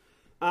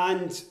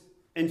 And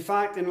in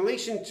fact, in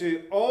relation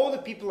to all the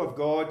people of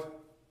God,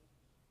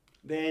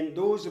 then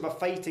those of a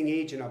fighting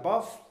age and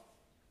above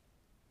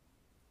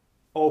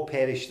all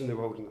perished in the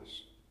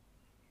wilderness.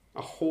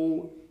 A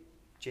whole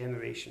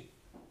generation.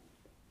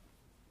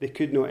 They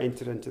could not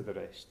enter into the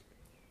rest.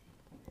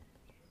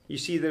 You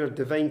see, there are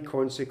divine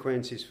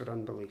consequences for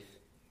unbelief.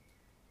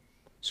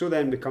 So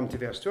then we come to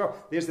verse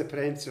 12. There's the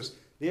parenthesis.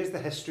 There's the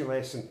history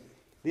lesson.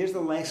 There's the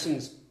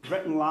lessons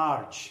written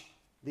large.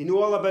 They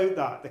know all about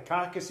that. The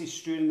carcasses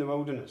strewn in the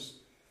wilderness.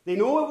 They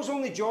know it was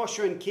only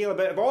Joshua and Caleb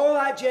out of all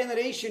that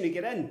generation who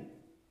get in.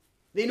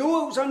 They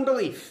know it was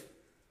unbelief.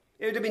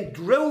 It would have been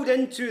drilled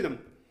into them.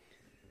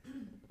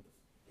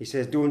 He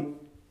says, don't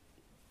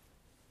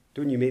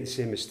you make the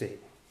same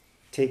mistake.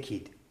 Take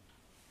heed.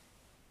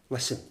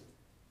 Listen.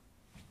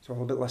 It's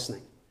all about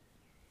listening.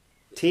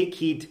 Take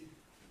heed,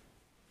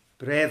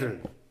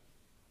 brethren,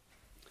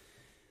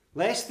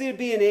 lest there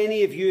be in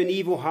any of you an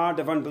evil heart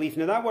of unbelief.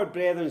 Now that word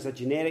brethren is a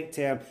generic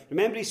term.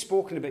 Remember, he's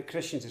spoken about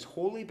Christians as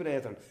holy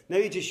brethren. Now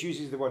he just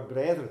uses the word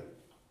brethren.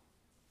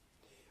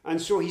 And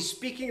so he's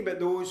speaking about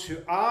those who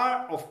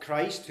are of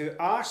Christ, who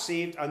are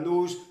saved, and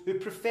those who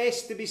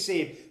profess to be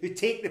saved, who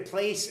take the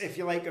place, if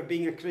you like, of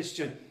being a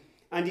Christian.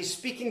 And he's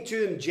speaking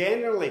to them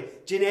generally,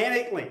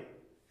 generically.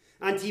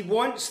 And he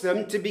wants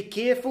them to be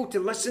careful, to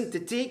listen, to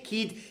take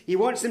heed. He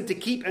wants them to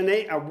keep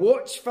a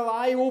watchful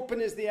eye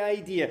open, is the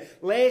idea,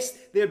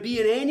 lest there be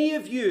in any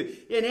of you,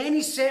 in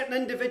any certain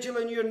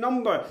individual in your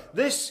number,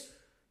 this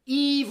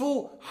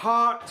evil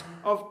heart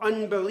of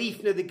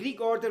unbelief. Now, the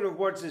Greek order of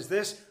words is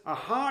this: a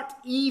heart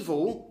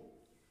evil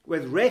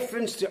with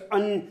reference to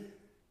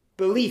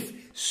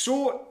unbelief.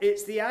 So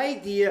it's the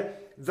idea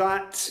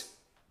that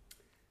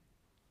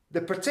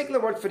the particular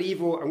word for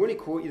evil, I'm going to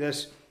quote you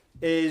this,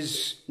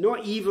 is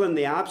not evil in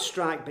the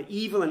abstract, but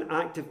evil in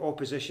active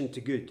opposition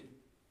to good.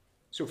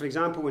 So, for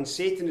example, when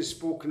Satan is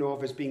spoken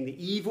of as being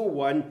the evil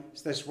one,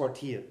 it's this word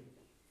here.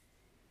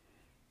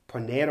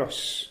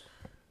 Poneros,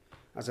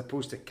 as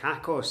opposed to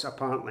kakos,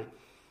 apparently.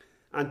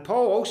 And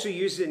Paul also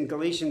uses it in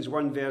Galatians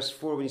 1 verse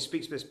 4 when he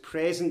speaks of this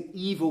present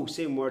evil,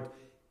 same word,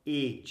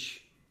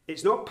 age.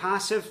 It's not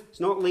passive, it's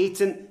not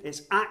latent,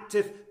 it's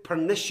active,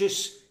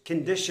 pernicious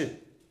condition.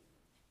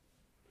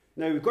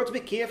 Now, we've got to be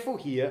careful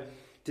here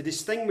to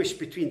distinguish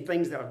between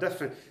things that are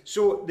different.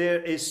 So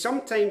there is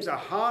sometimes a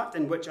heart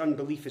in which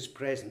unbelief is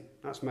present.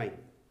 That's mine.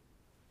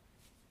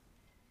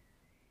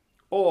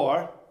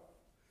 Or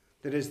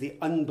there is the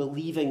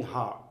unbelieving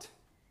heart.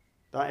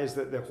 That is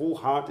that the whole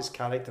heart is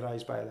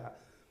characterized by that.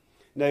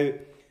 Now,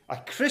 a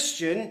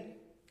Christian,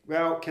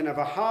 well, can have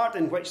a heart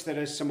in which there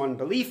is some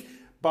unbelief,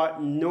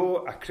 but no,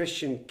 a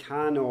Christian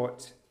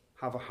cannot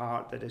have a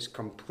heart that is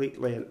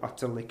completely and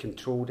utterly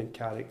controlled and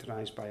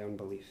characterized by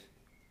unbelief.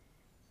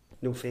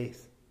 No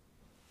faith.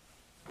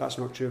 That's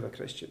not true of a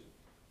Christian.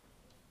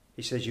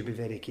 He says you be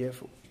very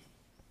careful,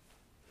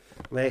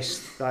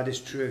 lest that is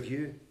true of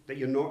you, that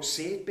you're not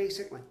saved,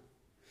 basically.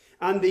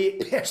 And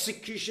the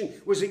persecution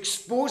was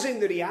exposing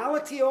the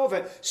reality of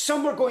it.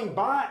 Some were going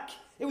back.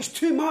 It was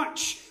too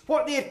much.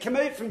 What they had come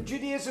out from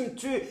Judaism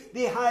to,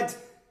 they had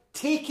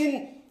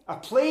taken a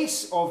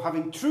place of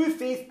having true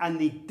faith and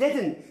they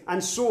didn't.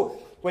 And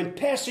so when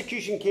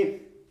persecution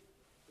came,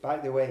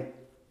 back they went.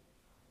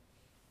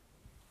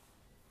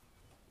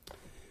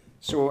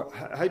 So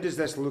how does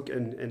this look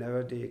in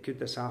our day? Could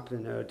this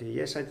happen in our day?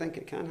 Yes, I think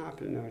it can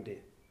happen in our day.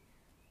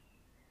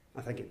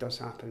 I think it does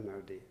happen in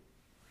our day.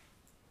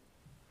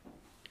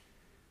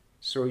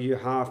 So you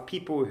have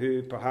people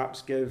who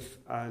perhaps give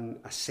an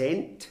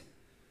assent,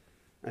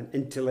 an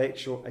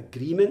intellectual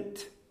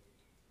agreement,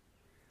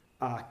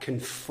 a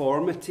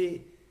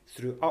conformity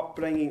through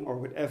upbringing or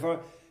whatever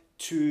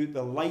to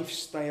the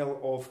lifestyle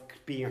of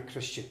being a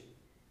Christian.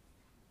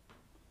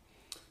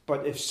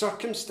 But if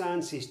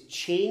circumstances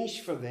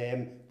change for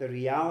them, the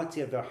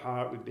reality of their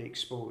heart would be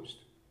exposed.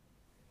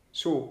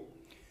 So,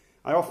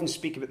 I often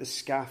speak about the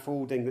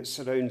scaffolding that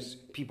surrounds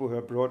people who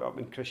are brought up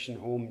in Christian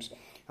homes.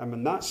 And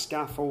when that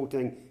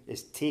scaffolding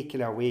is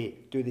taken away,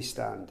 do they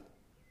stand?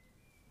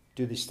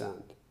 Do they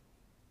stand?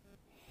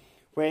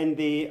 When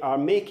they are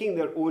making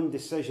their own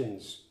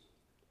decisions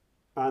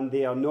and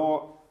they are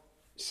not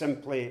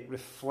simply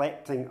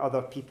reflecting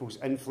other people's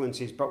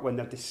influences, but when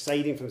they're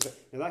deciding for themselves.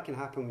 Now that can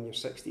happen when you're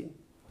 16.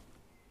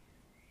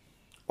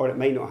 Or it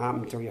might not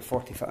happen until you're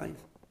 45,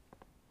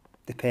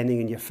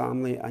 depending on your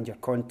family and your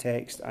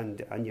context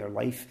and your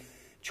life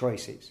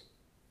choices.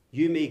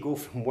 You may go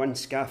from one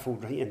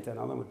scaffold right into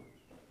another one,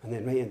 and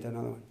then right into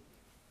another one,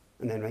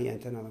 and then right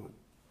into another one.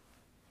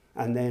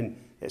 And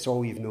then it's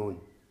all you've known.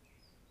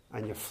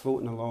 And you're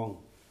floating along,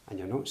 and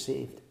you're not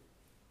saved.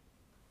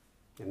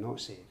 you're not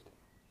saved.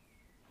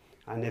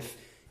 And if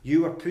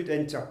you were put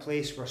into a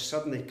place where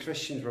suddenly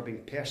Christians were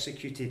being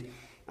persecuted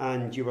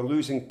and you were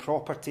losing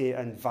property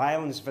and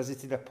violence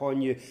visited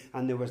upon you,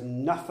 and there was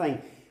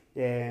nothing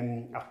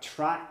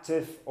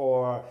attractive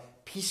or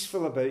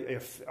peaceful about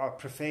your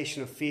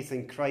profession of faith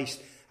in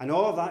Christ, and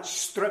all of that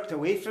stripped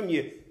away from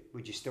you,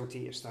 would you still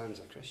take your stand as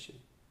a Christian?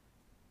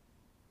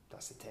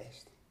 That's the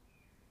test.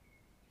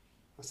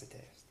 That's the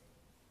test.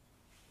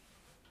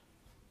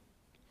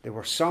 There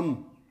were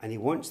some, and he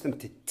wants them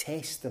to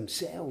test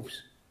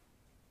themselves.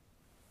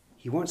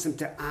 He wants them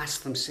to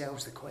ask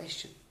themselves the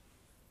question.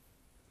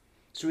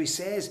 So he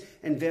says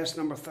in verse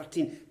number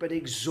 13, but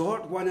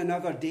exhort one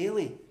another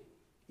daily.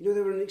 You know,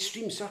 there were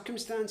extreme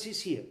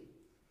circumstances here.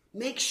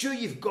 Make sure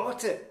you've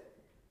got it.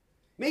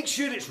 Make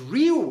sure it's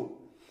real.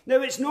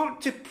 Now, it's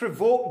not to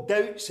provoke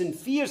doubts and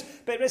fears,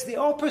 but it's the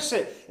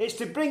opposite. It's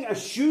to bring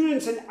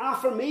assurance and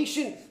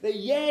affirmation that,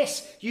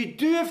 yes, you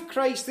do have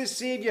Christ as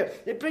Saviour.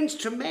 It brings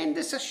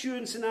tremendous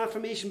assurance and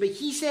affirmation. But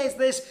he says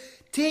this,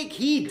 take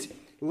heed,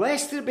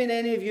 lest there be in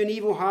any of you an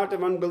evil heart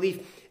of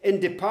unbelief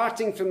in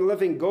departing from the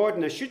living God.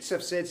 And I should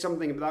have said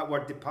something about that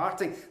word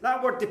departing.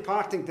 That word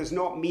departing does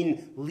not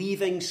mean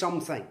leaving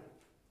something.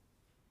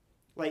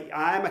 Like,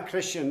 I am a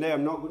Christian now,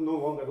 I'm no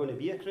longer going to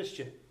be a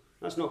Christian.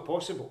 That's not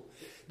possible.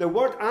 The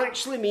word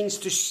actually means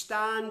to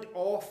stand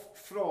off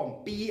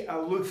from, be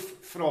aloof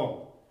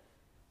from.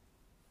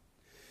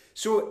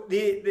 So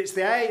it's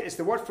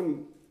the word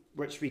from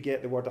which we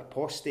get the word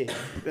apostate.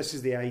 This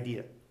is the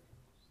idea.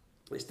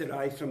 It's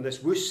derived from this.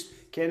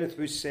 Kenneth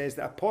Wuest says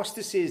that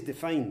apostasy is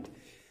defined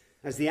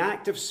as the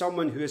act of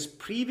someone who has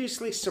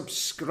previously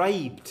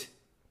subscribed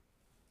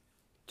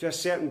to a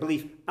certain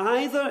belief,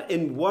 either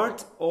in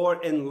word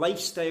or in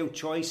lifestyle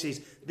choices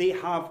they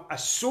have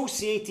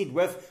associated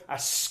with,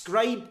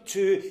 ascribed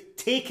to,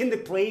 taken the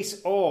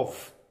place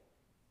of,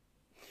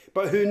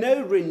 but who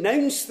now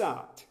renounce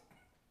that.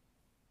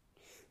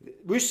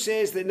 Wuest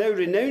says that now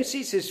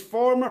renounces his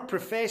former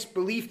professed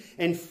belief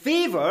in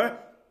favour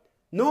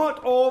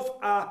not of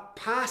a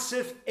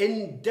passive,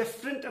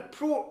 indifferent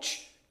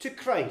approach to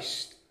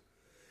Christ,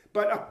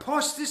 but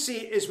apostasy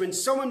is when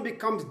someone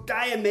becomes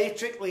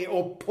diametrically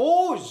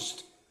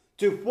opposed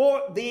to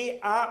what they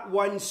at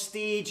one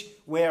stage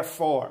were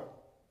for.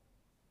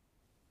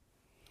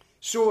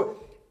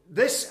 So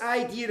this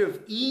idea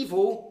of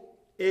evil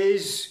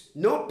is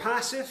not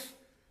passive,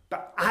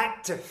 but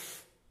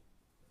active.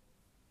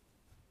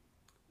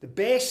 The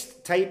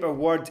best type of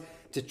word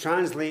to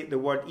translate the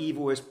word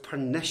evil is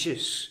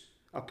pernicious,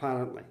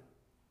 apparently.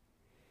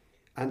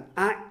 An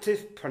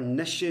active,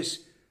 pernicious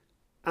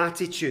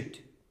attitude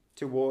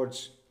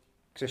towards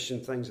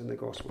Christian things in the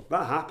gospel.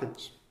 That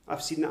happens.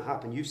 I've seen that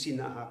happen. You've seen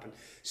that happen.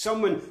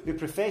 Someone who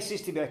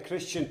professes to be a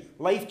Christian,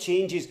 life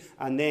changes,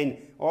 and then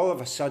all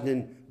of a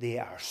sudden they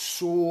are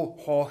so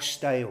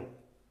hostile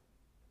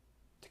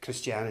to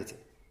Christianity.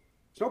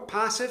 It's not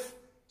passive.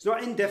 It's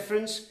not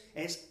indifference.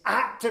 It's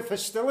active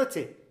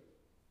hostility.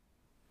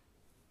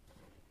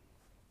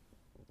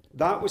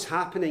 That was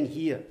happening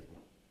here.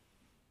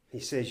 He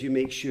says, you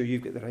make sure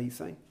you've got the right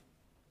thing,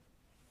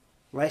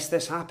 lest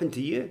this happen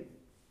to you.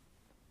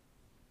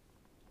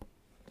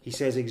 He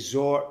says,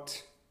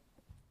 exhort,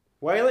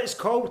 while it's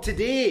called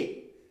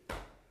today,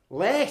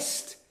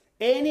 lest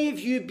any of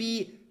you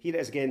be, here it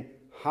is again,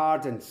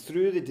 hardened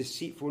through the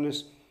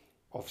deceitfulness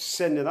of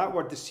sin. Now that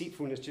word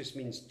deceitfulness just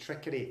means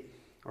trickery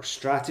or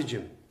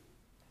stratagem.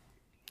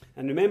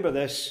 And remember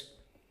this,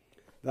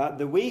 that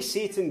the way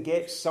Satan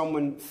gets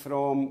someone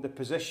from the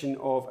position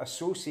of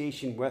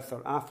association with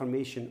or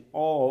affirmation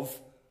of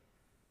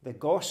the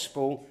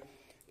gospel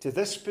to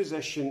this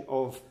position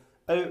of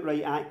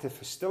outright active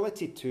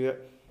hostility to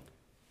it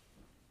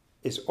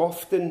is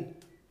often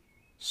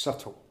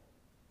subtle.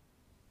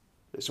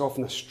 It's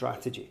often a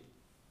strategy,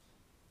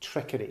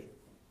 trickery,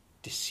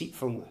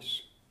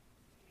 deceitfulness.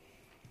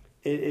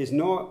 It is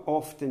not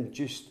often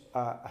just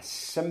a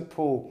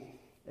simple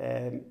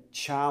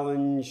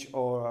challenge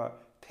or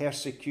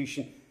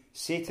persecution.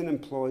 Satan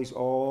employs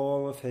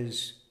all of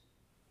his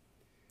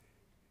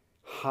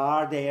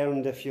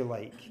hard-earned, if you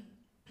like,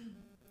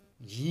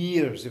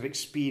 years of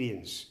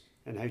experience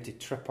in how to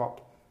trip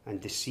up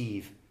and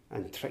deceive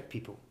and trick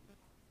people.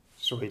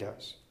 So he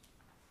does.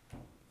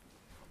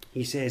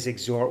 He says,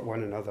 exhort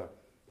one another.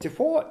 To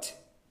what?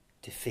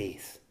 To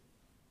faith.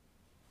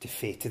 To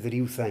faith, to the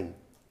real thing.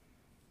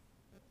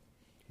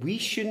 We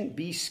shouldn't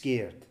be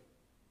scared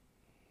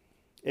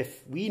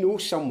if we know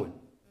someone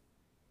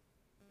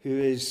who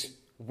is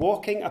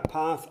walking a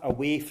path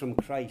away from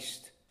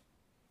Christ.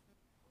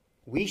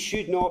 We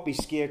should not be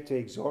scared to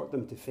exhort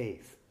them to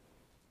faith.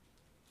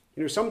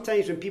 You know,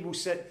 sometimes when people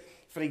sit,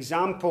 for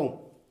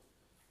example,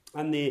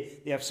 and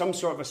they have some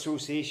sort of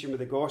association with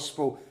the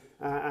gospel,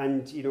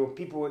 and, you know,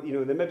 people, you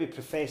know, they maybe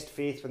professed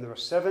faith when they were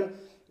 7,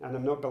 and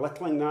I'm not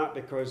belittling that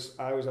because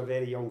I was a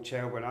very young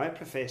child when I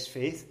professed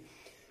faith,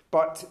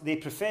 but they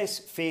profess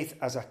faith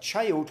as a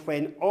child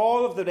when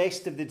all of the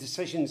rest of the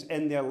decisions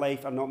in their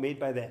life are not made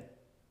by them,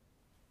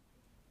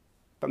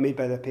 but made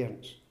by their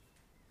parents.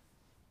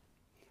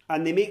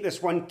 And they make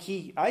this one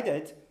key, I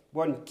did,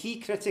 one key,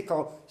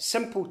 critical,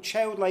 simple,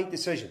 childlike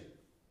decision.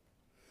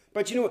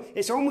 But you know,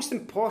 it's almost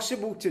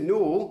impossible to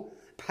know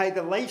by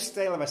the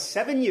lifestyle of a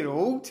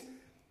 7-year-old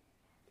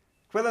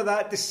whether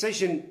that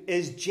decision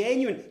is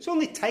genuine. It's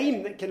only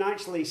time that can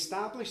actually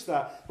establish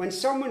that. When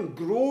someone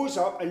grows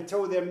up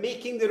until they're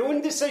making their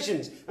own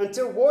decisions,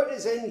 until what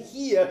is in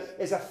here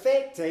is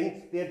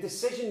affecting their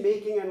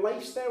decision-making and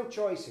lifestyle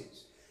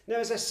choices. Now,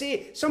 as I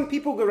say, some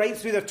people go right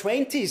through their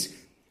 20s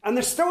and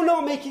they're still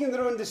not making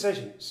their own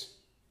decisions.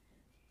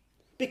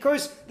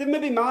 Because they've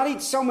maybe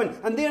married someone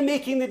and they're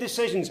making the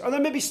decisions, or they're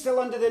maybe still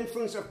under the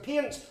influence of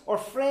parents or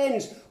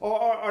friends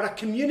or a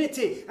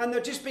community, and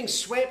they're just being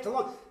swept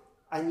along.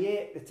 And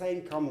yet the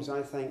time comes,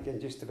 I think,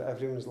 in just about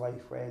everyone's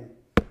life when,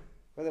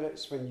 whether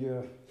it's when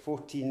you're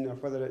 14 or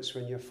whether it's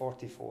when you're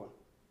 44,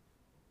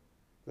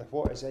 that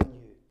what is in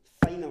you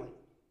finally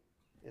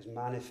is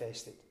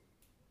manifested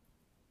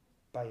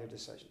by your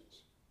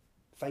decisions.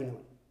 Finally.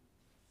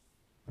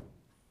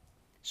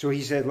 So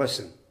he said,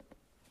 listen,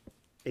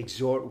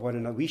 exhort one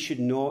another. We should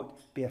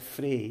not be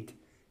afraid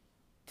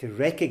to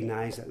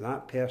recognise that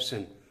that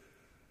person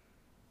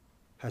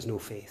has no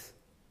faith.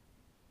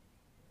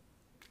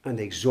 And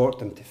exhort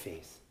them to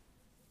faith.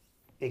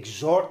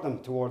 Exhort them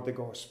toward the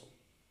gospel.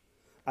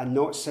 And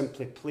not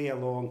simply play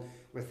along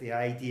with the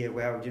idea,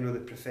 well, you know, they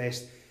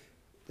professed,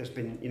 there's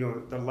been, you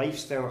know, their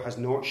lifestyle has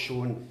not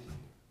shown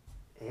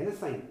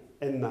anything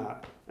in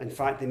that. In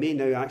fact, they may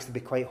now actually be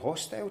quite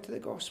hostile to the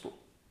gospel.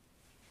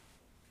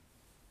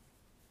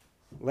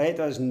 Let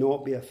us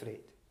not be afraid.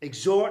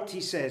 Exhort,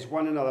 he says,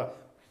 one another,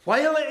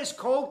 while it is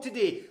called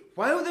today,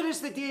 while there is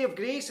the day of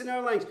grace in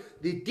our lives,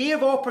 the day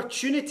of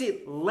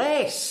opportunity,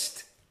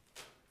 lest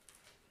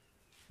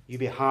you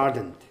be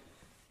hardened.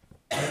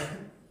 A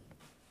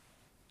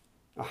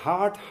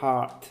hard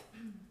heart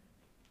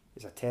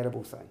is a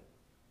terrible thing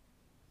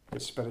in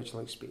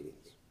spiritual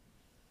experience.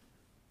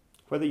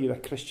 Whether you're a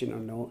Christian or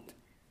not,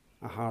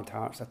 a hard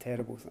heart's a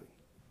terrible thing.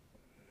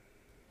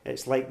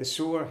 It's like the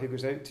sower who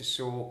goes out to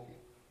sow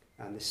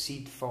and the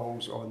seed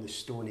falls on the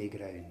stony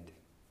ground.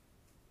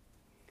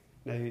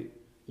 Now,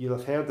 you'll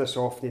have heard this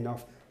often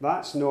enough.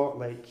 That's not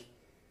like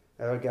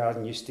our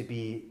garden used to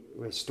be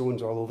with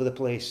stones all over the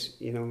place,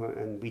 you know,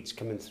 and weeds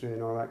coming through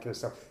and all that kind of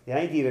stuff. The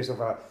idea is of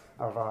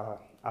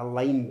a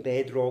lime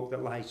bedrock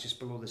that lies just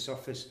below the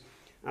surface.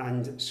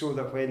 And so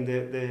that when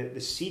the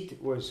seed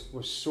was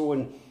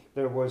sown,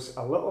 there was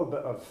a little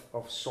bit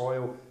of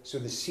soil, so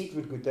the seed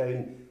would go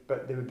down,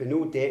 but there would be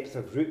no depth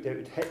of root. It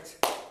would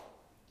hit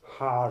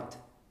hard,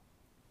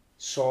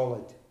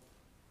 solid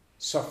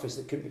surface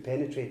that couldn't be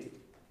penetrated.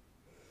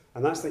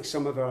 And that's like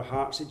some of our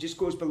hearts. It just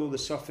goes below the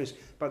surface,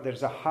 but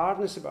there's a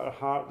hardness about our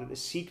heart that the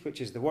seed,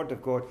 which is the word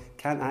of God,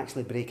 can't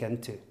actually break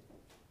into.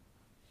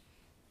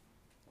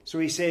 So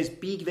he says,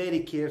 be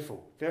very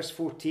careful. Verse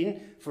 14,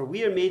 for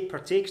we are made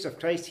partakers of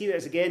Christ. Here it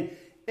is again.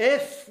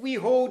 If we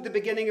hold the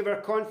beginning of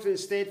our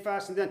confidence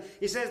steadfast and then,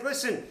 he says,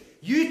 listen,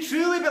 you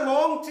truly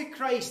belong to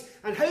Christ.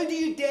 And how do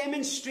you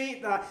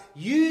demonstrate that?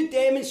 You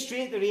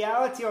demonstrate the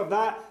reality of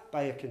that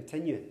by a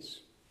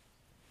continuance.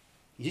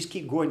 You just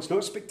keep going. It's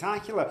not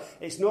spectacular.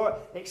 It's not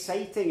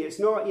exciting. It's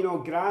not, you know,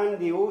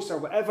 grandiose or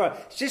whatever.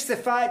 It's just the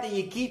fact that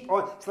you keep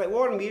on. It's like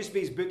Warren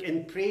Wiersbe's book,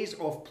 In Praise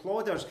of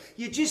Plodders.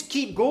 You just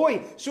keep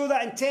going so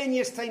that in 10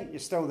 years' time, you're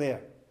still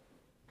there.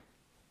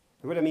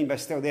 What do I mean by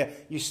still there?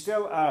 You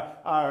still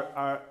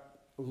are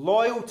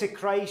loyal to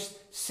Christ,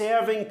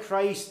 serving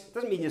Christ.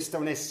 Doesn't mean you're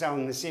still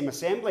necessarily in the same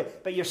assembly,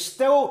 but you're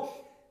still,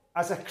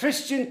 as a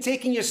Christian,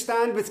 taking your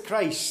stand with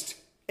Christ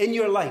in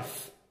your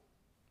life,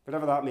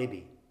 whatever that may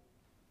be.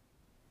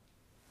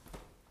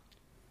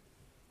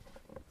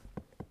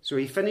 So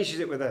he finishes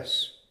it with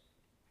this.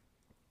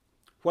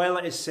 While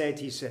it is said,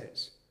 he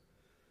says.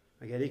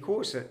 Again, he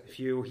quotes it. If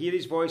you hear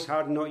his voice,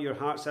 harden not your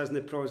hearts as in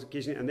the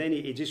provocation. And then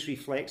he just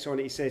reflects on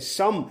it. He says,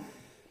 some.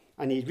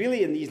 And he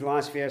really, in these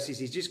last verses,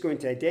 he's just going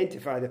to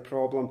identify the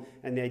problem.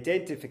 And the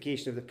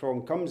identification of the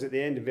problem comes at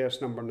the end of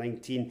verse number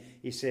 19.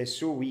 He says,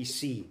 so we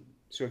see.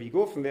 So if you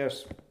go from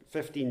verse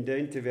 15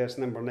 down to verse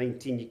number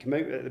 19, you come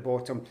out at the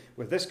bottom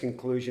with this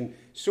conclusion.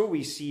 So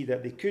we see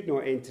that they could not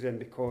enter in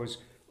because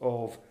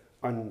of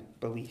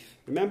unbelief.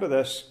 Remember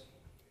this,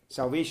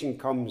 salvation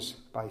comes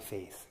by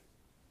faith.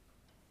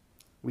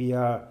 We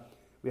are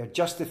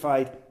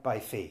justified by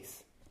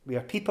faith. We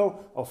are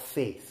people of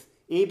faith.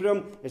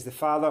 Abram is the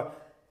father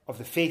of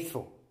the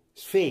faithful.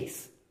 It's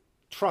faith,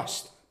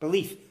 trust,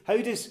 belief. How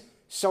does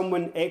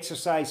someone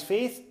exercise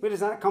faith? Where does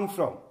that come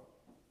from?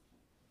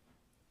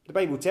 The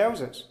Bible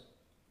tells us.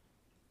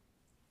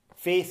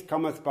 Faith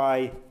cometh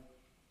by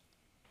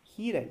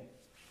hearing.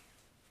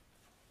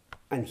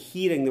 And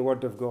hearing the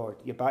word of God.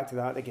 You're back to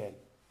that again.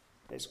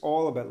 It's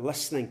all about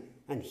listening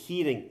and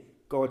hearing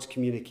God's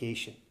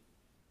communication.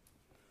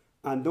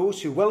 And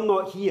those who will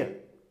not hear,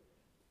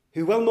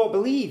 who will not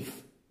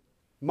believe,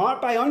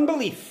 marked by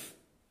unbelief,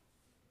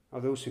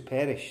 are those who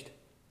perished.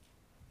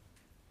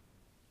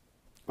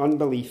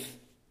 Unbelief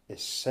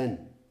is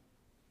sin.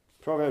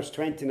 Proverbs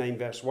 29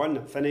 verse 1,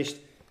 I'm finished.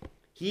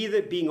 He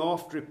that being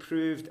oft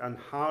reproved and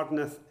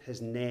hardeneth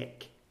his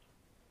neck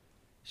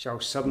shall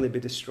suddenly be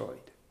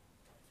destroyed,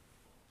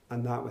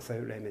 and that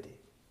without remedy.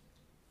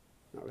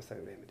 That without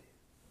remedy.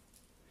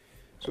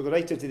 So the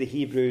writer to the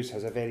Hebrews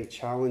has a very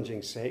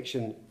challenging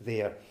section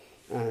there,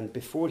 and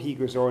before he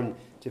goes on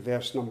to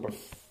verse number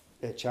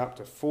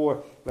chapter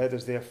 4, let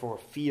us therefore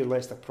fear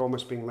lest a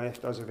promise being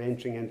left us of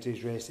entering into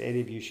his rest any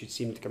of you should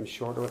seem to come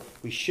short of it.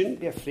 We shouldn't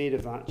be afraid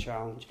of that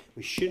challenge.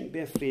 We shouldn't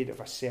be afraid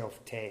of a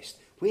self-test.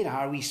 Where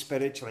are we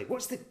spiritually?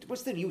 What's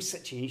the real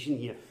situation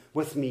here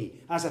with me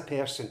as a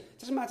person? It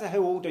doesn't matter how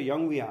old or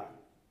young we are.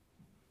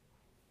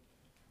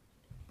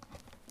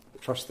 I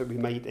trust that we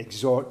might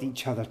exhort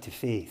each other to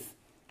faith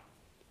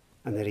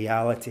and the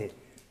reality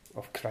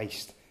of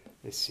Christ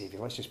as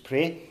Saviour. Let's just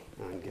pray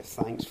and give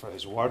thanks for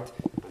his word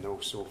and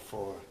also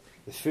for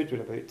the food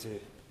we're about to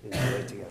enjoy together.